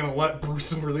Hulk is gonna let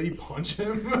Bruce Lee punch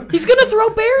him? He's gonna throw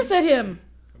bears at him.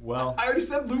 Well, I already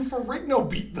said Lou Ferrigno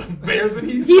beat the Bears, and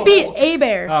he's He the beat Hulk. a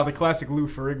bear. the classic Lou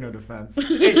Ferrigno defense.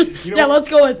 Hey, you know Yeah, what? let's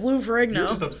go with Lou You're Ferrigno.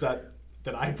 just upset.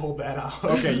 that I pulled that out.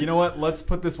 Okay, you know what? Let's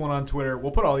put this one on Twitter.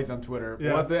 We'll put all these on Twitter. Yeah.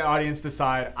 We'll let the audience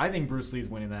decide. I think Bruce Lee's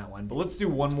winning that one. But let's do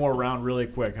one more round really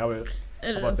quick. How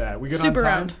about that? We good Super on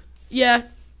time? round. Yeah.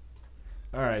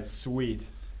 All right, sweet.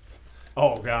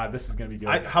 Oh, God, this is going to be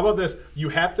good. How about this? You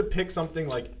have to pick something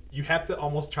like, you have to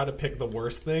almost try to pick the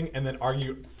worst thing and then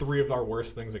argue 3 of our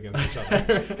worst things against each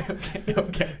other.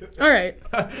 Okay. All right.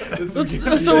 This is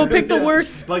gonna be So we'll pick the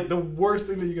worst. Like the worst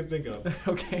thing that you can think of.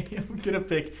 Okay, I'm going to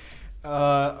pick...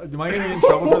 am I going to get in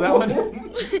trouble for that one?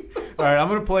 All right, I'm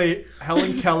going to play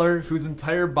Helen Keller, whose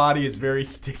entire body is very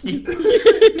sticky.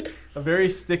 A very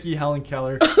sticky Helen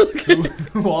Keller,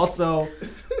 who also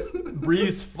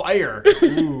breathes fire.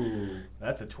 Ooh,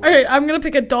 that's a twist. All right, I'm going to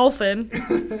pick a dolphin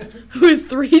who is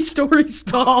 3 stories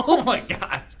tall Oh, my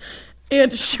God.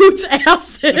 and shoots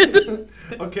acid.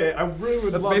 Okay, I really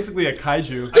would That's love... basically a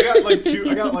kaiju.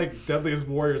 I got like Deadliest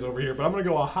Warriors over here, but I'm going to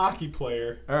go a hockey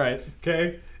player. All right.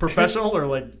 Okay? Professional or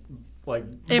like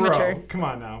Amateur. Bro, come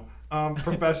on now.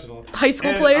 Professional. High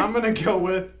school And player? I'm going to go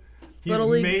with... He's Little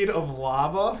League. made of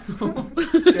lava.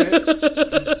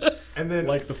 Okay? And then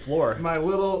like the floor. my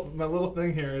little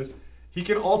thing here is he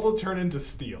can also turn into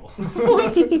steel.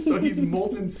 So he's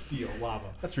molten steel lava.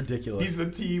 That's ridiculous. He's a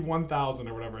T-1000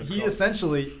 or whatever it's He called.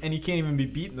 essentially, and he can't even be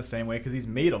beaten the same way because he's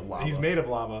made of lava. He's made of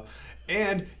lava.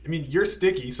 And, I mean, you're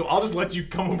sticky, so I'll just let you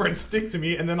come over and stick to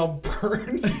me, and then I'll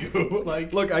burn you.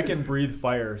 Like, Look, I can breathe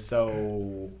fire,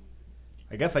 so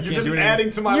I guess I you're can't just do anything. adding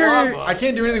to my You're- lava. I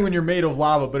can't do anything when you're made of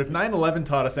lava, but if 9/11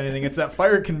 taught us anything, it's that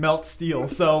fire can melt steel.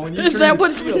 So when you Is turn that into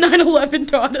what steel, 9/11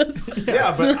 taught us?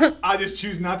 Yeah, but I just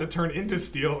choose not to turn into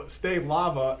steel, stay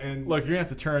lava, and... look, you're gonna have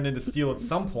to turn into steel at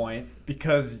some point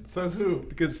because Says who?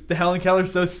 the Helen Keller's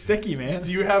so sticky, man.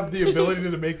 Do you have the ability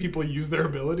to make people use their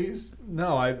abilities?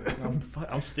 No,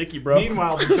 I'm sticky, bro.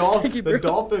 Meanwhile, Sticky, the bro.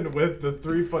 dolphin with the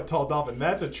 3-foot tall dolphin,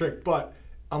 that's a trick, but...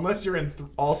 Unless you're in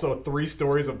also 3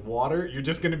 stories of water, you're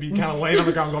just going to be kind of laying on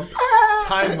the ground going, "Ah!"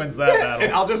 Time wins that and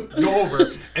battle. I'll just go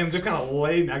over and just kind of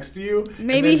lay next to you. and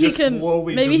Maybe then he just can.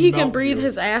 slowly Maybe just he can melt breathe you.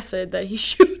 his acid that he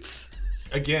shoots.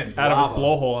 Again, Out of lava. his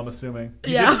blowhole, I'm assuming.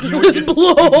 Yeah, you would his just-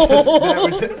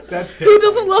 blowhole. That's Who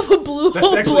doesn't love a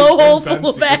That's actually blowhole Ben's full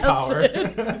of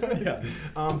superpower. acid?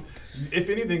 Yeah. If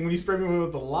anything, when you spray me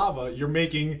with the lava, you're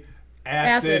making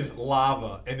acid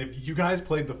lava. And if you guys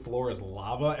played the floor as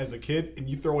lava as a kid and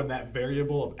you throw in that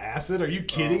variable of acid, are you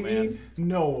kidding me? man.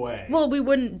 No way. Well, we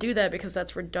wouldn't do that because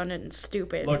that's redundant and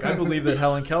stupid. Look, I believe that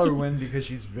Helen Keller wins because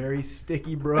she's very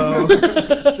sticky, bro.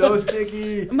 So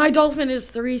sticky. My dolphin is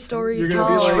 3 stories You're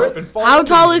gonna be tall. like- Trip and fall How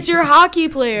into tall me. is your hockey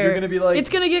player? You're gonna be like-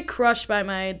 it's gonna get crushed by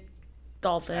my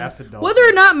dolphin. Acid dolphin. Whether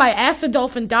or not my acid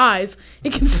dolphin dies,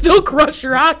 it can still crush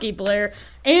your hockey player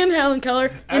and Helen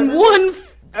Keller in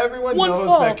Everyone one knows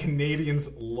fall. that Canadians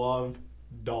love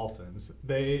dolphins.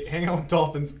 They hang out with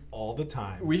dolphins all the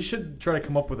time. We should try to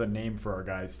come up with a name for our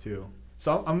guys too.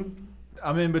 So I'm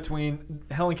in between.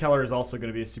 Helen Keller is also going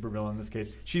to be a supervillain in this case.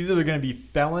 She's either going to be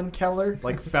Felon Keller,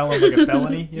 like felon, like a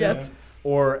felony, you know, Yes.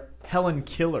 or Helen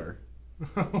Killer,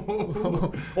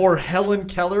 or Helen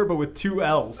Keller but with 2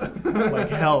 L's, like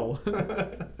hell.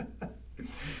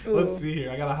 Let's see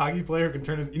here. I got a hockey player who can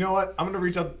turn it. You know what? I'm going to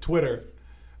reach out to Twitter.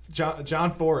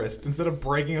 John Forrest, instead of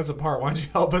breaking us apart, why don't you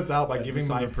help us out by Yeah, do giving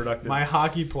something productive. my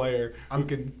hockey player who I'm-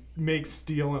 can make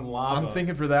steel and lava? I'm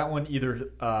thinking for that one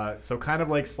either so kind of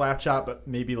like Slapshot, but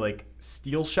maybe like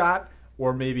Steel Shot,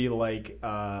 or maybe like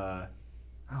oh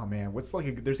man, what's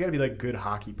like there's got to be like good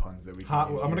hockey puns that we can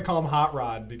I'm use going to here. call him Hot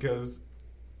Rod because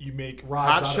you make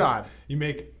rods Hot out Shot. of... You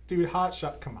make... Dude, Hot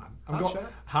Shot. Come on. Hot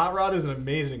Shot? Hot Rod is an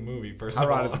amazing movie, first Hot of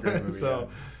Rod all. is a great movie, So,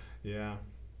 yeah.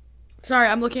 Sorry,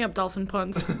 I'm looking up dolphin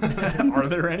puns. Are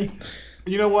there any?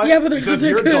 You know what? Yeah, but Does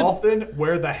they're your good. dolphin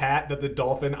wear the hat that the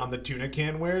dolphin on the tuna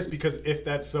can wears? Because if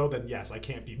that's so, then yes, I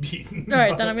can't be beaten. All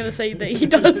right, then I'm gonna say that he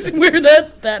does wear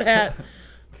that hat.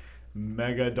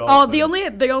 Mega dolphin. Oh,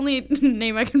 the only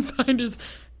name I can find is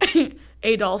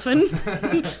a dolphin.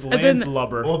 as in-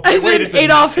 Landlubber. Well, As in it's a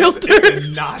Adolf It's Hitler. a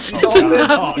Nazi dolphin. Oh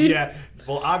Nazi. yeah.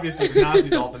 Well, obviously the Nazi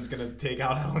dolphin's gonna take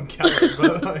out Helen Keller,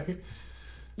 but like,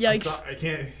 I'm Yikes. sorry, I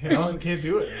can't. Helen can't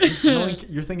do it. Man.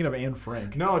 You're thinking of Anne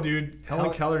Frank. No, dude.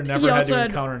 Helen Keller He never had also to had-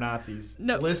 encounter Nazis.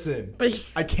 No, Listen. but he,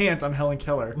 I can't. I'm Helen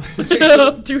Keller.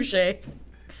 touche.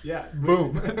 Yeah.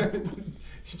 Boom.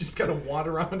 You just gotta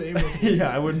wander around aimlessly.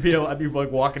 Yeah, I wouldn't be able. I'd be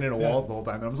like walking into walls the whole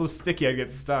time. I'm so sticky, I'd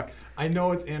get stuck. I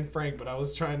know it's Anne Frank, but I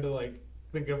was trying to like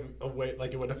think of a way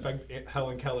like it would affect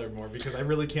Helen Keller more because I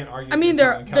really can't argue. I mean, against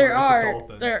Helen Keller there with the are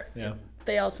dolphin. there. Yeah.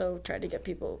 They also tried to get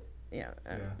people. Yeah.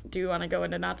 Yeah. Do you want to go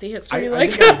into Nazi history? I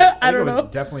like, think I think don't would know.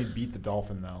 Definitely beat the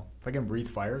dolphin though. If I can breathe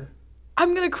fire.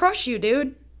 I'm gonna crush you,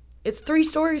 dude. It's 3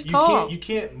 stories You tall.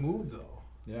 can't move though.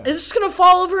 Yeah. It's just gonna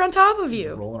fall over on top of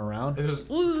you. Rolling around. So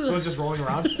it's just rolling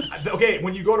around. Okay,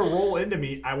 when you go to roll into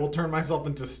me, I will turn myself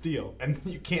into steel, and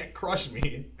you can't crush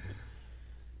me.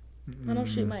 Then I'll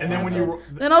shoot my And then when acid. you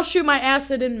Then I'll shoot my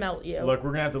acid and melt you. Look,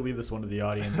 we're gonna have to leave this one to the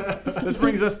audience. This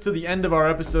brings us to the end of our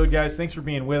episode, guys. Thanks for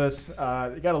being with us. It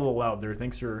got a little loud there.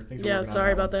 Thanks for yeah,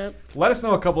 sorry about that. Let us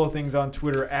know a couple of things on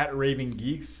Twitter at Raving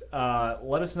Geeks.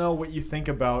 Let us know what you think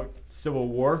about Civil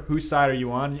War. Whose side are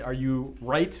you on? Are you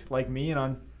right like me and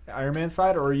on Iron Man's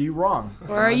side, or are you wrong?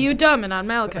 Or are you dumb and on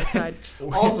Malachi's side?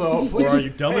 Also, please, or are you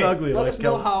dumb and ugly? Let like us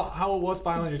know Kel- how it was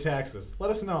filing your taxes. Let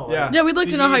us know. Yeah. Yeah, we'd like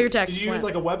Did to know you how use- your taxes Did you use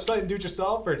went. like a website and do it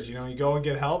yourself, or did you go and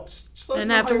get help? Just let us And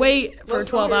know have how to your- wait let for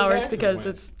us know how 12 your hours taxes because went.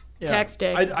 it's Yeah. tax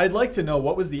day. I'd like to know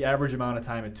what was the average amount of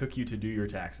time it took you to do your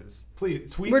taxes.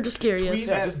 Please tweet. We're just curious. Tweet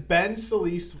Yeah, at just- Ben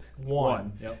Solis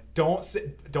One. Yep.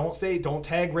 Don't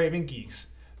tag Raving Geeks.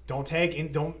 Don't tag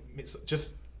in. Don't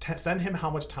just send him how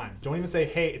much time. Don't even say,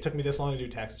 hey, it took me this long to do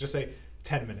taxes. Just say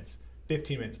 10 minutes,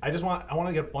 15 minutes. I want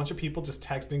to get a bunch of people just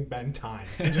texting Ben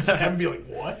times and just have him be like,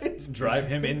 what? Drive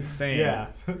him insane. Yeah.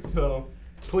 So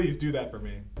please do that for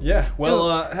me. Yeah.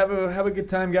 Well, have a good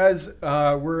time, guys.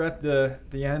 We're at the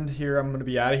end here. I'm going to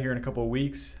be out of here in a couple of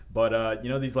weeks. But,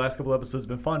 these last couple episodes have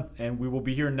been fun. And we will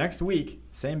be here next week.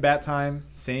 Same bat time,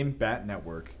 same bat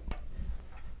network.